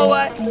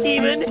lawnmower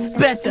even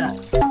better?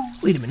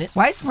 Wait a minute,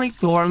 why is my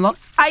door unlocked?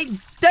 I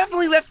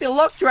definitely left it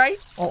locked, right?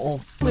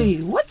 Uh-oh.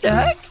 Wait, what the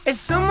heck? Is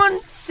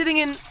someone sitting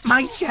in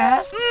my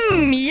chair?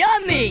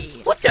 Yummy!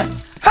 What the?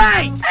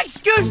 Hey,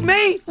 excuse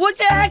me! What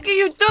the heck are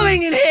you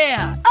doing in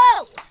here?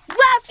 Oh!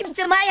 Welcome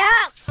to my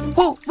house!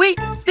 Oh, wait,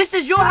 this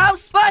is your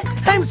house? But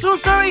I'm so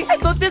sorry. I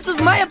thought this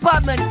was my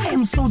apartment. I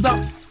am so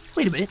dumb.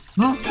 Wait a minute.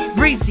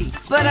 Breezy.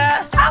 But,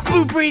 I'm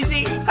Boo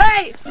Breezy.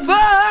 Hey,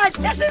 but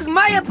this is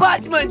my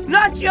apartment,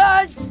 not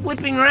yours.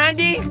 Flipping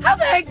Randy, how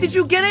the heck did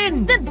you get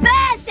in? The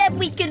bear said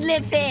we could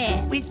live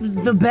here. Wait,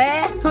 the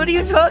bear? What are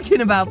you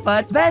talking about,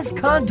 bud? Bears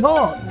can't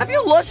talk. Have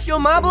you lost your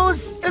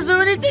marbles? Is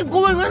there anything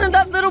going on in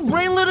that little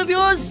brainlet of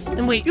yours?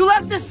 And wait, you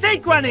left the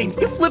sink running.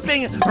 You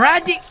flipping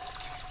Randy.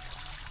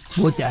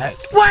 What the heck?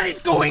 What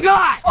is going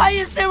on? Why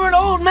is there an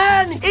old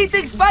man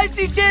eating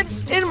spicy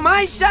chips in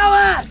my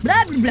shower?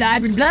 Blah, blah,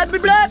 blah, blah, blah,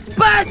 blah.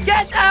 But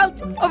get out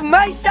of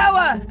my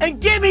shower and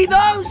give me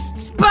those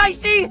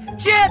spicy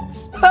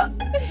chips.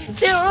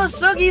 They're all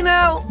soggy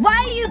now. Why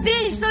are you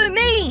being so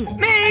mean?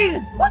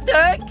 Mean? What the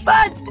heck?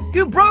 But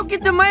you broke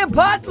into my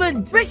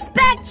apartment.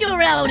 Respect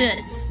your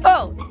elders.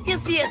 Oh,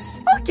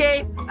 yes.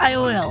 Okay, I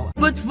will.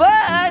 But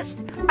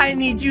first, I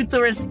need you to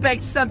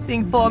respect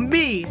something for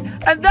me.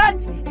 And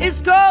that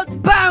is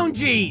called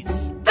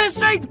boundaries.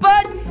 That's right,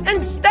 bud.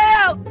 And stay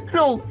out.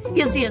 No,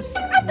 yes.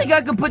 I think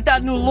I could put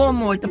that new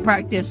lawnmower to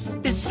practice.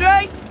 That's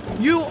right.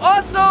 You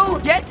also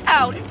get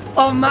out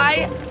of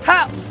my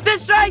house.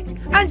 That's right.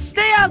 And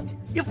stay out.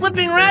 You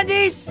flipping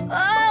Randies?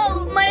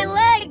 Oh, my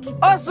leg.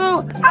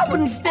 Also, I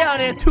wouldn't stay out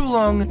there too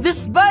long. The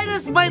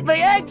spiders might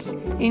lay eggs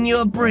in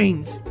your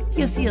brains.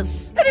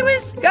 Yes.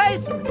 Anyways,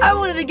 guys, I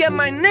wanted to get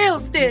my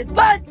nails did,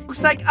 but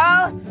looks like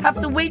I'll have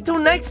to wait till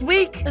next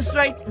week. That's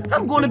right,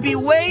 I'm gonna be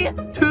way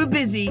too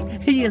busy.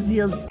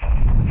 Yes.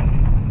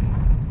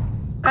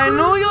 I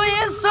know you're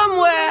here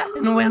somewhere,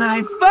 and when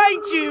I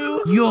find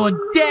you, you're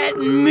dead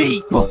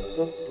meat. Whoa.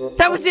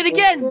 That was it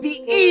again, the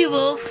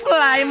evil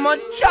Fly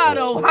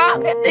Machado, huh?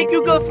 I think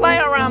you could fly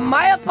around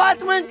my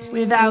apartment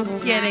without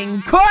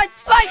getting caught?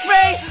 Fly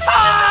spray!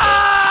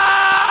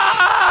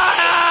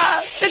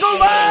 Sickle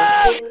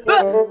bomb!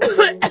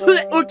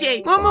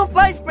 Okay, one more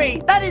fly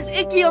spray. That is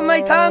icky on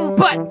my tongue.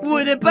 But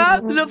what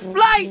about the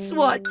fly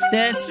swat?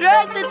 That's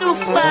right, little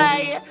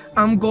fly.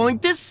 I'm going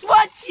to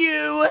swat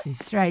you.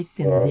 That's right,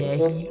 and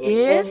there he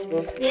is.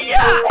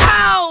 Yeah!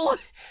 Ow!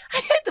 I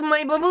hit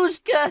my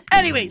babushka.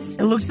 Anyways,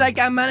 it looks like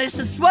I managed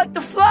to swat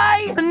the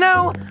fly. And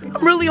now,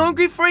 I'm really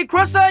hungry for a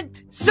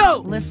croissant.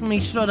 So, let's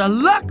make sure to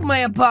lock my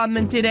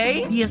apartment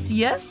today.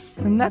 Yes.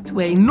 And that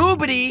way,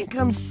 nobody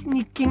comes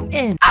sneaking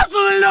in.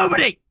 Absolutely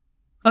nobody!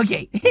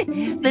 Okay,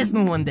 there's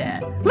no one there.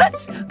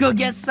 Let's go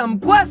get some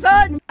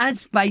croissant and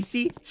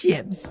spicy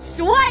chips.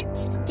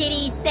 What did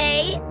he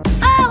say?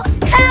 Oh,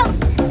 help!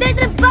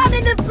 There's a bomb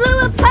in the blue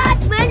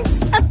apartment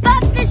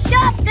above the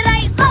shop that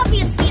I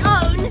obviously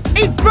own.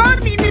 A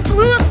bomb in the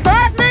blue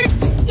apartment?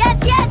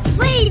 Yes,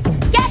 please,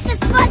 get the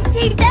SWAT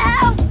team to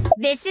help.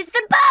 This is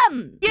the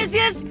bomb.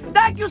 Yes,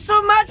 thank you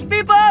so much,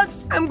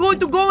 peoples. I'm going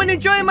to go and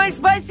enjoy my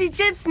spicy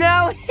chips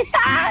now.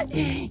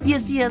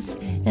 Yes.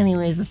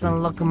 Anyways, let's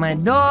unlock my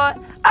door.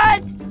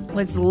 And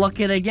let's lock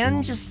it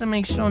again just to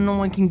make sure no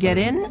one can get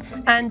in.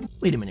 And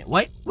wait a minute,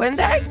 what? When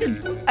the heck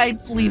did I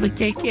leave a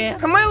cake here?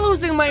 Am I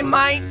losing my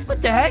mind?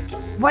 What the heck?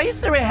 Why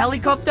is there a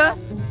helicopter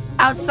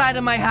outside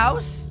of my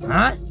house?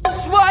 Huh?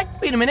 SWAT?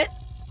 Wait a minute.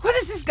 What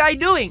is this guy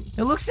doing?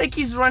 It looks like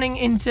he's running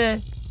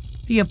into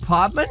the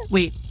apartment.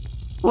 Wait.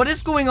 What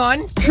is going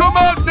on? Come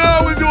out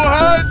now with your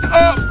hands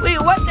up! Wait,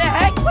 what the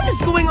heck? What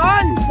is going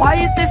on? Why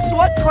is this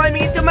SWAT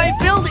climbing into my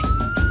building?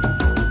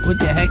 What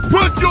the heck?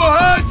 Put your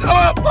hands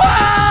up!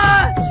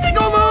 Ah!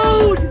 Sicko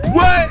mode!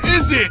 Where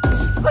is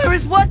it? Where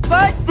is what,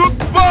 bud? The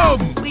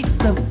bomb! Wait,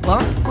 the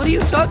bomb? What are you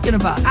talking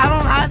about? I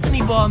don't have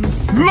any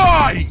bombs.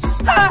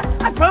 Lies! Ha!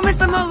 I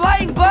promise I'm not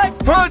lying, bud.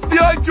 Hands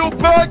behind your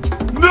back,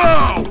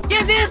 now!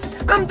 Yes,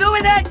 I'm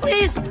doing that,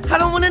 please. I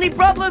don't want any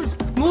problems.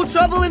 No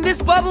trouble in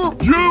this bubble.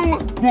 You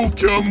will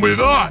come with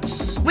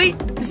us! Wait,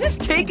 does this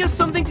cake have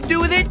something to do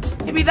with it?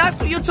 Maybe that's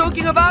what you're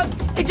talking about?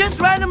 It just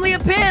randomly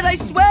appeared, I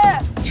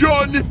swear.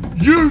 John,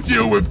 you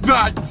deal with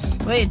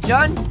that! Wait,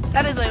 John?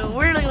 That is a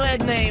really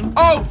weird name.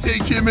 I'll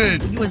take him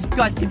in! You has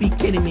got to be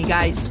kidding me,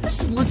 guys.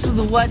 This is literally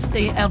the worst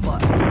day ever.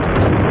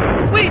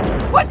 Wait,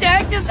 what the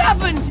heck just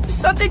happened? Did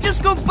something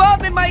just go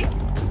bomb in my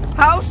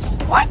house?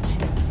 What?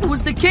 It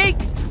was the cake.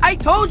 I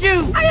told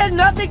you. I had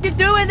nothing to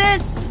do with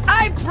this.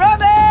 I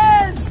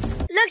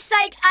promise. Looks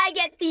like I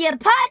get the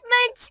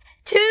apartment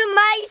to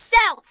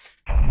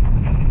myself.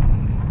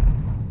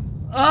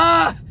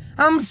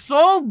 I'm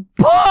so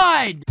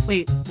bored.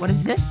 Wait, what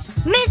is this?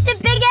 Mr.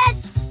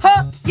 Biggest?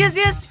 Huh?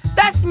 Yes,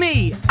 that's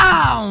me.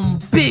 I'm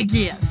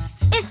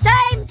biggest. It's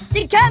time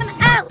to come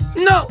out.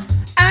 No,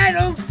 I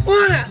don't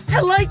wanna.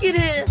 I like it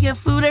here. Get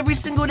food every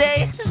single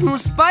day. There's no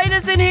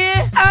spiders in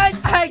here. And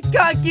I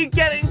can't keep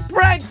getting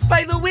pranked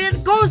by the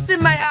weird ghost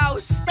in my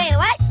house. Wait,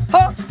 what?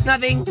 Huh?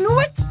 Nothing. You know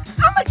what?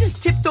 I'ma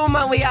just tiptoe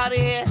my way out of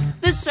here.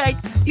 This right.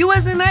 You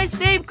has a nice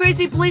day,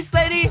 crazy police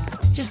lady.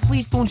 Just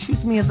please don't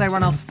shoot me as I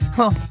run off.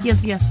 Oh,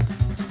 yes.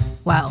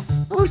 Wow.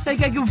 Looks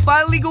like I can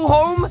finally go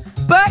home.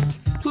 Back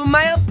to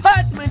my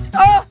apartment.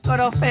 Oh, got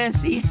all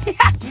fancy.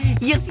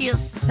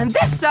 Yes. And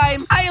this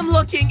time, I am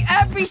looking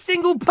every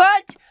single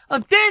part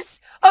of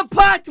this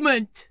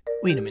apartment.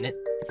 Wait a minute.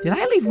 Did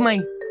I leave my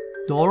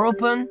door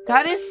open?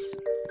 That is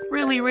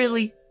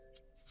really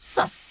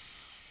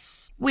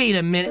sus. Wait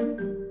a minute.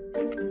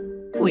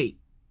 Wait.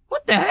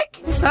 What the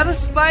heck? Is that a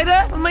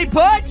spider on my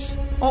porch?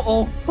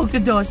 Uh-oh. Look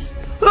at those.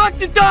 Look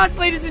at those,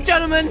 ladies and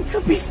gentlemen.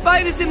 Could be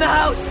spiders in the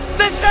house.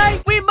 That's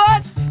right. We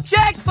must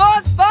check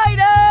for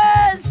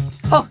spiders.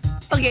 Oh,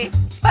 okay.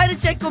 Spider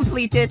check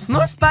completed.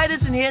 No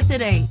spiders in here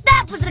today.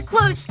 That was a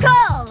close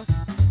call.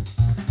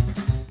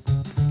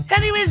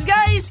 Anyways,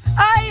 guys,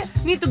 I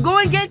need to go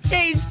and get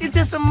changed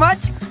into some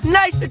much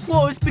nicer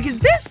clothes because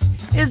this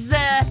is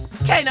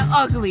kind of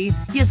ugly.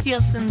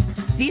 Yes, and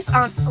these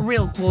aren't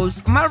real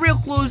clothes. My real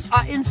clothes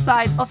are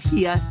inside of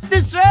here.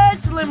 This right,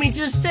 so let me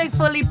just take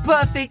fully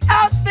perfect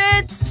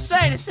outfit.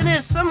 Sorry, it's in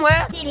here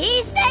somewhere. Did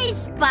he say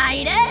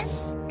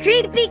spiders?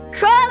 Creepy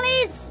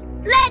crawlies?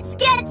 Let's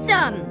get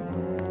some.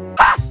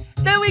 Ha!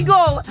 There we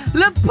go!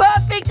 The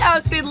perfect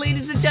outfit,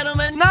 ladies and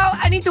gentlemen. Now,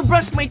 I need to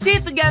brush my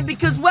teeth again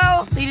because,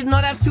 well, they did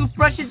not have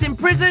toothbrushes in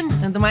prison.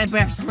 And my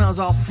breath smells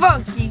all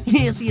funky.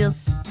 Yes.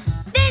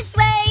 This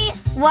way.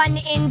 One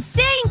in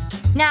sink.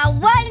 Now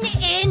one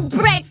in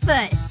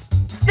breakfast.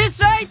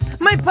 That's right!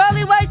 My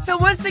pearly whites will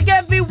once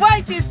again be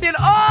whitest in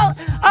all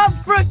of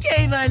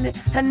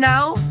Brookhaven. And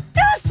now,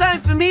 it is time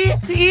for me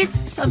to eat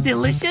some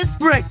delicious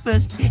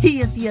breakfast.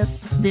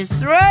 Yes.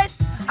 That's right.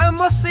 I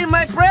must say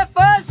my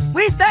breakfast.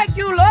 We thank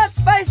you, Lord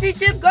Spicy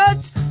Chip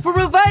Gods, for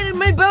providing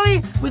my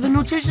belly with a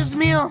nutritious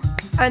meal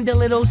and a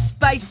little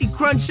spicy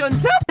crunch on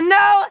top. And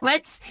now,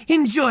 let's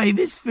enjoy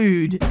this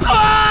food.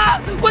 Ah!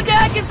 What the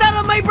heck is that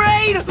on my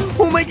brain?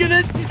 Oh my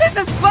goodness, it's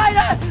a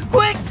spider!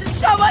 Quick,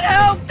 someone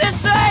help!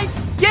 This right!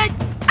 Get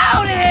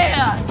out of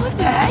here! What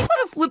the heck?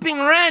 What a flipping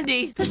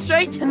Randy. That's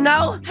right, and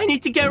now I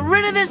need to get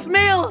rid of this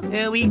meal.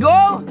 There we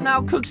go.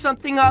 Now cook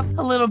something up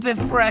a little bit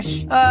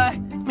fresh.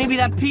 Maybe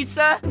that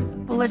pizza?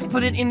 But let's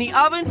put it in the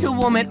oven to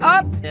warm it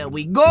up. There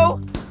we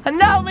go. And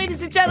now,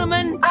 ladies and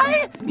gentlemen,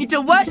 I need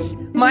to wash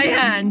my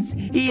hands.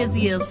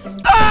 Yes.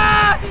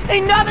 Ah!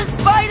 Another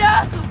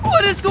spider!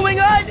 What is going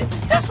on?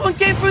 This one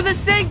came through the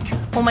sink.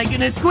 Oh my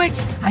goodness, quick.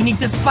 I need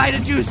the spider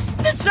juice.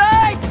 That's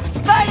right!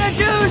 Spider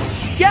juice!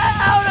 Get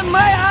out of my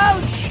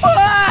house!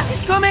 Ah!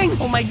 It's coming!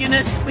 Oh my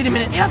goodness. Wait a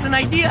minute, it has an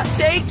idea.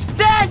 Take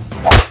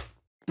this!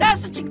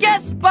 That's what you get,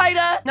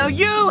 spider! Now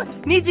you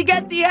need to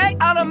get the heck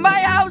out of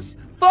my house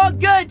for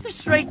good.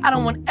 That's right, I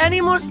don't want any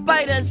more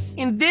spiders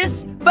in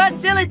this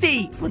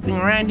facility. Flipping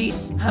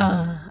Randy's.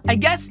 I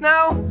guess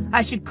now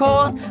I should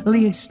call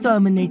the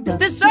exterminator.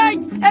 That's right,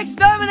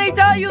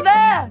 exterminator, are you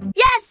there?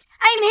 Yes,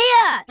 I'm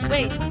here.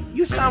 Wait,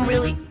 you sound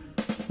really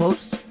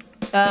close.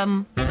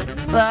 How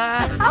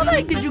the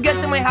heck did you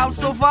get to my house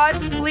so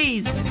fast?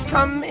 Please,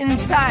 come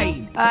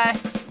inside.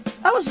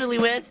 That was really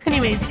weird.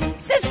 Anyways,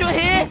 since you're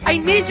here, I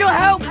need your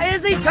help.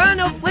 There's a ton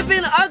of flipping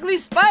ugly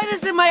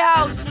spiders in my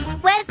house.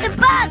 Where's the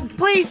bug?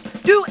 Please,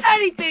 do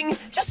anything.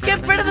 Just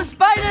get rid of the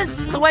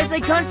spiders. Otherwise,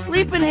 I can't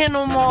sleep in here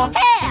no more.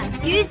 Here,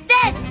 use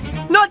this.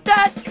 Not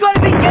that. You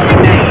gotta be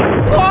kidding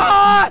me.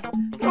 Ah!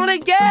 Not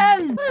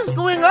again. What is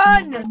going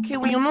on? Okay,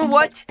 well, you know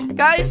what?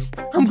 Guys,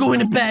 I'm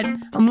going to bed.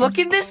 I'm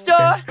locking this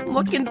door. I'm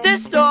locking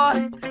this door.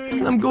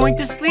 And I'm going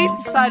to sleep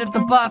inside of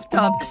the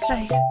bathtub. That's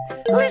right.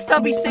 At least I'll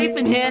be safe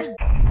in here.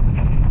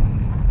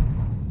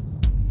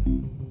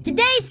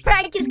 Today's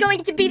prank is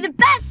going to be the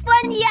best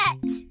one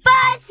yet.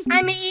 First,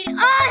 I'm gonna eat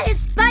all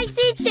his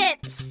spicy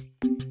chips.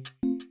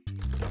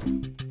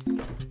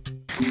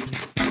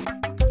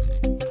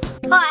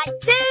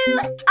 Part 2,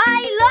 I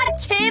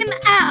lock him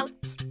out.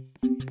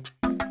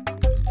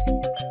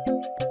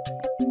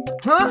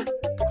 Huh?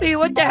 Hey,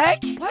 what the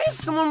heck? Why is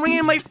someone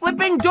ringing my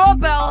flipping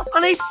doorbell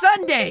on a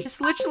Sunday? This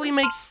literally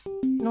makes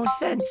no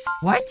sense.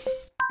 What?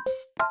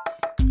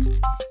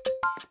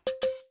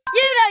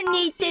 You don't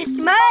need this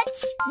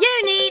much.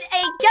 You need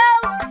a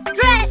girl's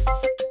dress.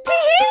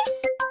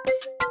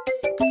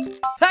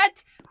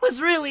 That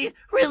was really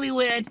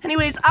weird.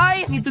 Anyways,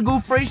 I need to go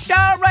for a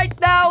shower right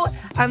now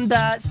and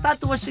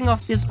start washing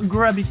off this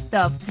grubby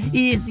stuff.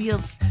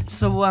 Yes.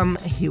 So,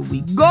 here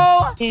we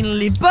go. In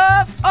the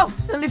bath. Oh,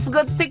 I nearly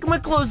forgot to take my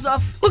clothes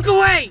off. Look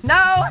away.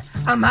 Now,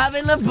 I'm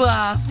having a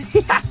bath.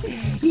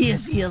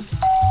 Yes.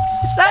 Is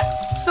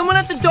that someone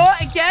at the door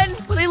again?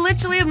 But I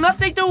literally have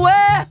nothing to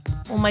wear.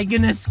 Oh my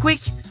goodness, quick.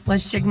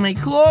 Let's check my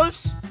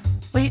clothes.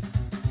 Wait,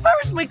 where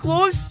is my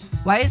clothes?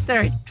 Why is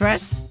there a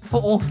dress?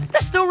 Uh-oh,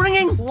 that's still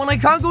ringing. When I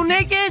can't go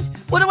naked,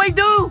 what do I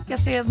do?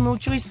 Guess I have no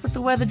choice but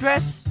to wear the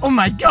dress. Oh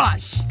my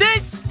gosh,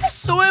 this is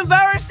so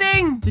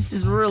embarrassing. This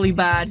is really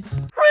bad.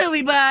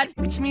 Really bad.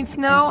 Which means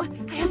now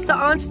I have to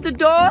answer the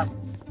door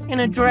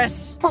in a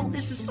dress. Oh,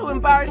 this is so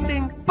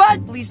embarrassing. But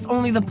at least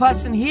only the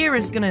person here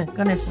is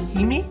gonna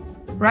see me,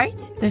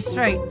 right? That's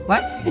right.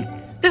 What?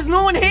 There's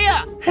no one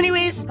here.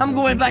 Anyways, I'm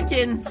going back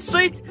in.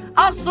 Sweet.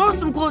 I'll sew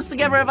some clothes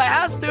together if I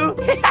have to.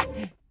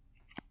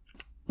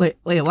 Wait,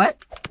 what?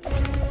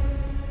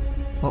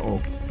 Uh-oh.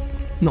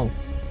 No.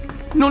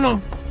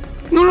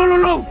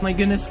 My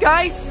goodness,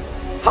 guys.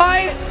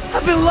 I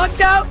have been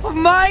locked out of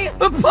my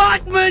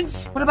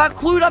apartment. What about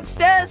clued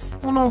upstairs?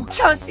 Oh no,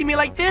 can't see me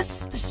like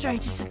this. That's right,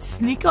 just have to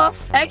sneak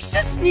off.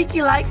 Extra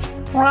sneaky like,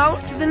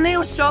 round to the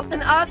nail shop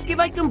and ask if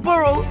I can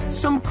borrow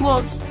some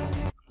clothes.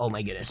 Oh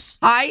my goodness.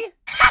 Hi?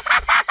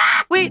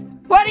 Wait,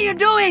 what are you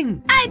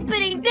doing? I'm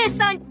putting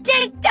this on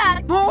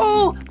TikTok.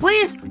 Oh,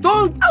 please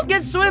don't. I'll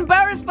get so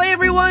embarrassed by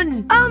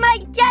everyone. Oh my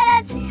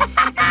goodness.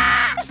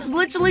 This is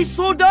literally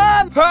so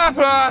dumb.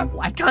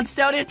 I can't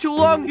stay out here too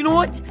long. You know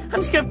what? I'm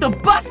just gonna have to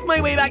bust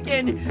my way back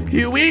in.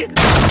 Here we...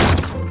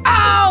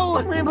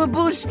 Ow! My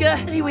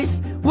babushka.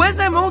 Anyways, where's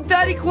that old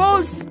daddy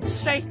clothes?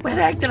 This right. Where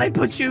the heck did I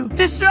put you?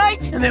 This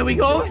right? And there we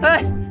go.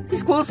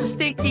 These clothes are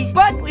stinky,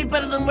 but way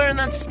better than wearing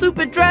that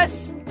stupid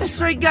dress.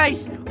 That's right,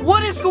 guys.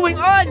 What is going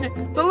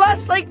on? The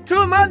last, like,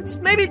 2 months,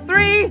 maybe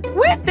 3,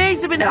 weird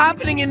things have been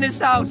happening in this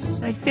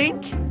house. I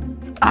think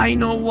I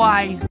know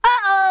why.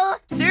 Uh-oh.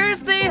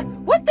 Seriously?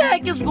 What the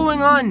heck is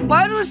going on?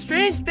 Why do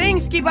strange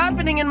things keep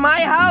happening in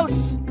my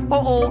house?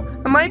 Uh-oh.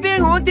 Am I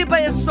being haunted by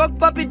a sock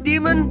puppet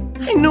demon?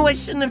 I knew I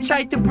shouldn't have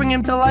tried to bring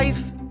him to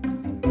life.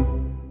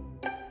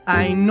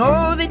 I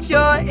know that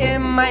you're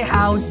in my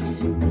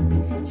house.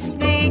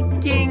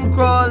 Sneaking,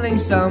 crawling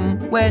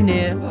somewhere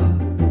near.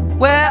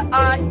 Where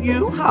are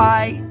you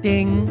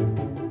hiding?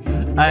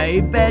 I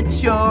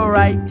bet you're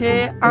right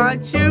here,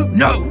 aren't you?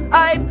 No!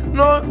 I've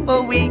known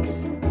for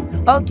weeks.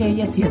 Okay,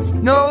 yes.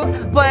 No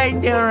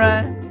point in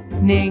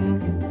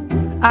running.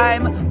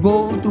 I'm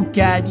going to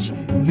catch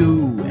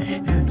you.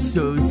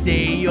 So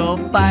say your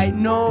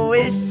final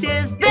wish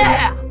is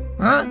there!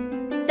 Huh?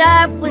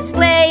 That was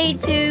way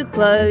too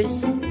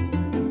close.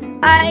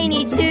 I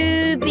need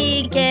to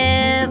be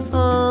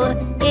careful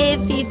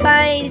if he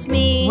finds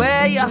me.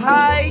 Where you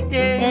hiding?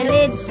 And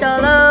it's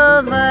all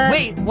over.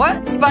 Wait,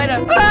 what?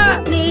 Spider?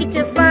 Ah! Need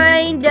to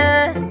find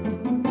a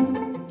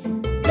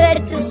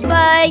little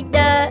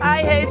spider.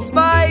 I hate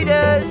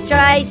spiders.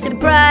 Try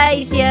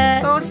surprise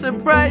ya. Don't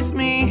surprise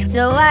me.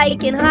 So I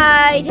can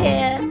hide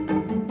here.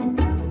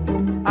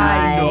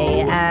 I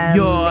know am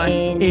you're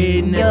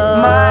in your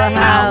my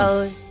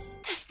house.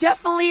 There's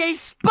definitely a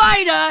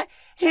spider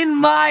in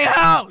my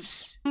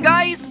house.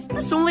 Guys,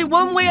 there's only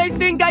one way I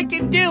think I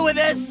can deal with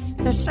this.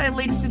 That's right,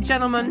 ladies and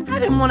gentlemen. I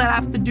didn't want to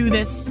have to do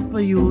this.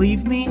 But you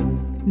leave me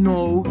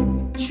no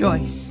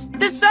choice.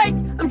 That's right,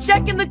 I'm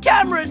checking the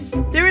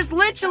cameras. There is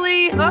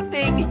literally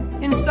nothing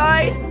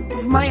inside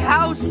of my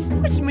house,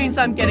 which means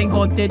I'm getting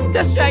haunted.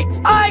 That's right,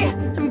 I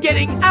am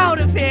getting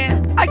out of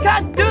here. I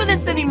can't do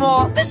this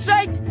anymore. That's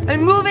right,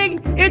 I'm moving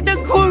into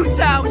Clute's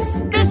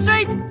house. That's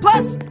right,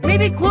 plus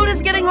maybe Clute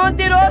is getting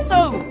haunted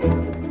also.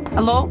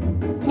 Hello?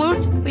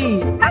 Clute?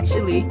 Wait,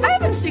 actually, I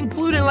haven't seen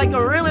Clute in like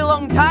a really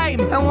long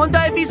time. I wonder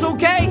if he's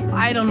okay.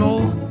 I don't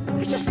know.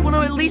 I just want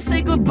to at least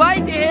say goodbye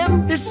to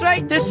him. That's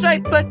right,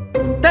 but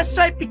that's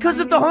right, because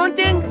of the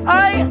haunting,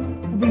 I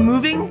will be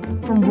moving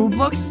from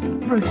Roblox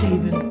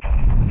Brookhaven.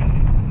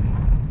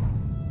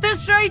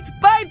 That's right,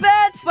 bye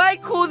bed, bye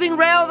clothing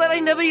rail that I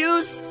never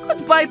used,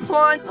 goodbye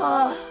plant.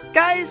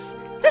 Guys,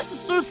 this is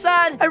so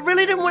sad. I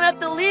really didn't want to have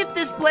to leave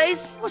this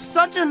place. It was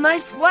such a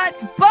nice flat,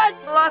 but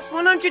the last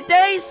 100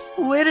 days,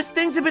 the weirdest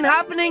things have been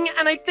happening,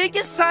 and I think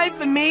it's time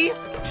for me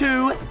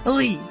to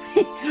leave.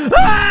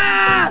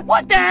 Ah!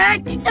 What the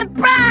heck?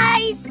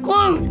 Surprise!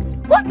 Clute,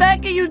 what the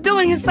heck are you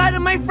doing inside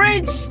of my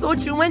fridge?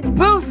 Thought you went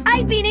poof.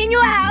 I've been in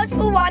your house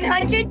for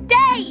 100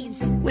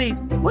 days. Wait,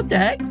 what the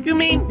heck? You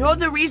mean you're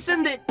the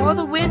reason that all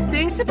the weird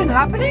things have been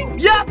happening?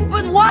 Yeah,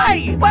 but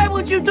why? Why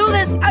would you do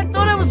this? I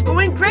thought I was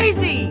going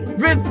crazy.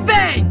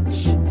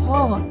 Revenge!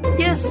 Oh,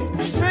 yes,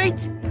 that's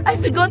right. I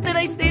forgot that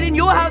I stayed in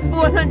your house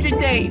for 100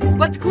 days.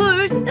 But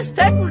Clute, it's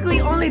technically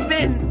only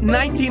been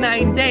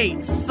 99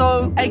 days.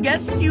 So I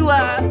guess you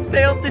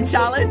failed the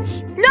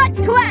challenge? Not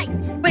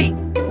quite. Wait,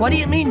 what do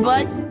you mean,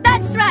 bud?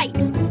 That's right.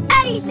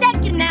 Any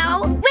second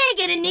now, we're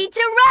gonna need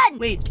to run.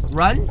 Wait,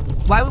 run?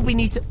 Why would we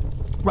need to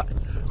run?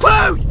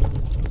 Clute!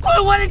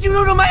 Clute, what did you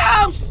do to my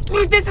house?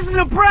 Clute, this isn't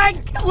a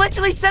prank. You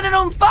literally set it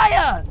on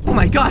fire. Oh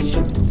my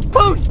gosh.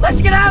 Clute, let's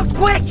get out,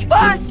 quick,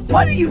 fast!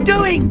 What are you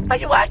doing? Are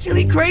you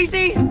actually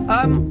crazy?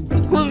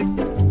 Clute,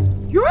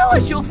 you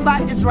realize your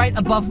flat is right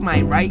above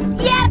mine, right?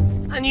 Yep.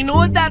 And you know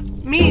what that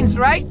means,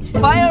 right?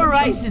 Fire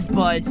rises,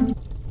 bud.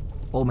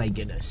 Oh my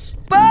goodness.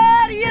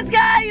 But yes,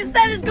 guys,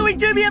 that is going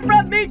to be it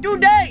from me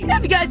today.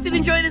 If you guys did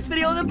enjoy this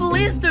video, then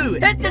please do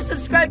hit the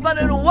subscribe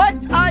button.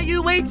 What are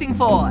you waiting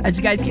for? As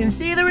you guys can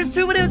see, there is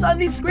 2 videos on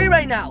the screen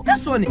right now.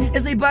 This one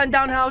is a burned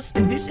down house,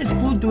 and this is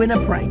Clute doing a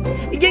prank.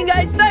 Again,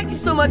 guys, thank you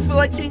so much for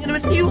watching, and I will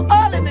see you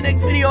all in the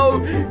next video.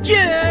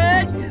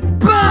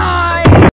 Goodbye!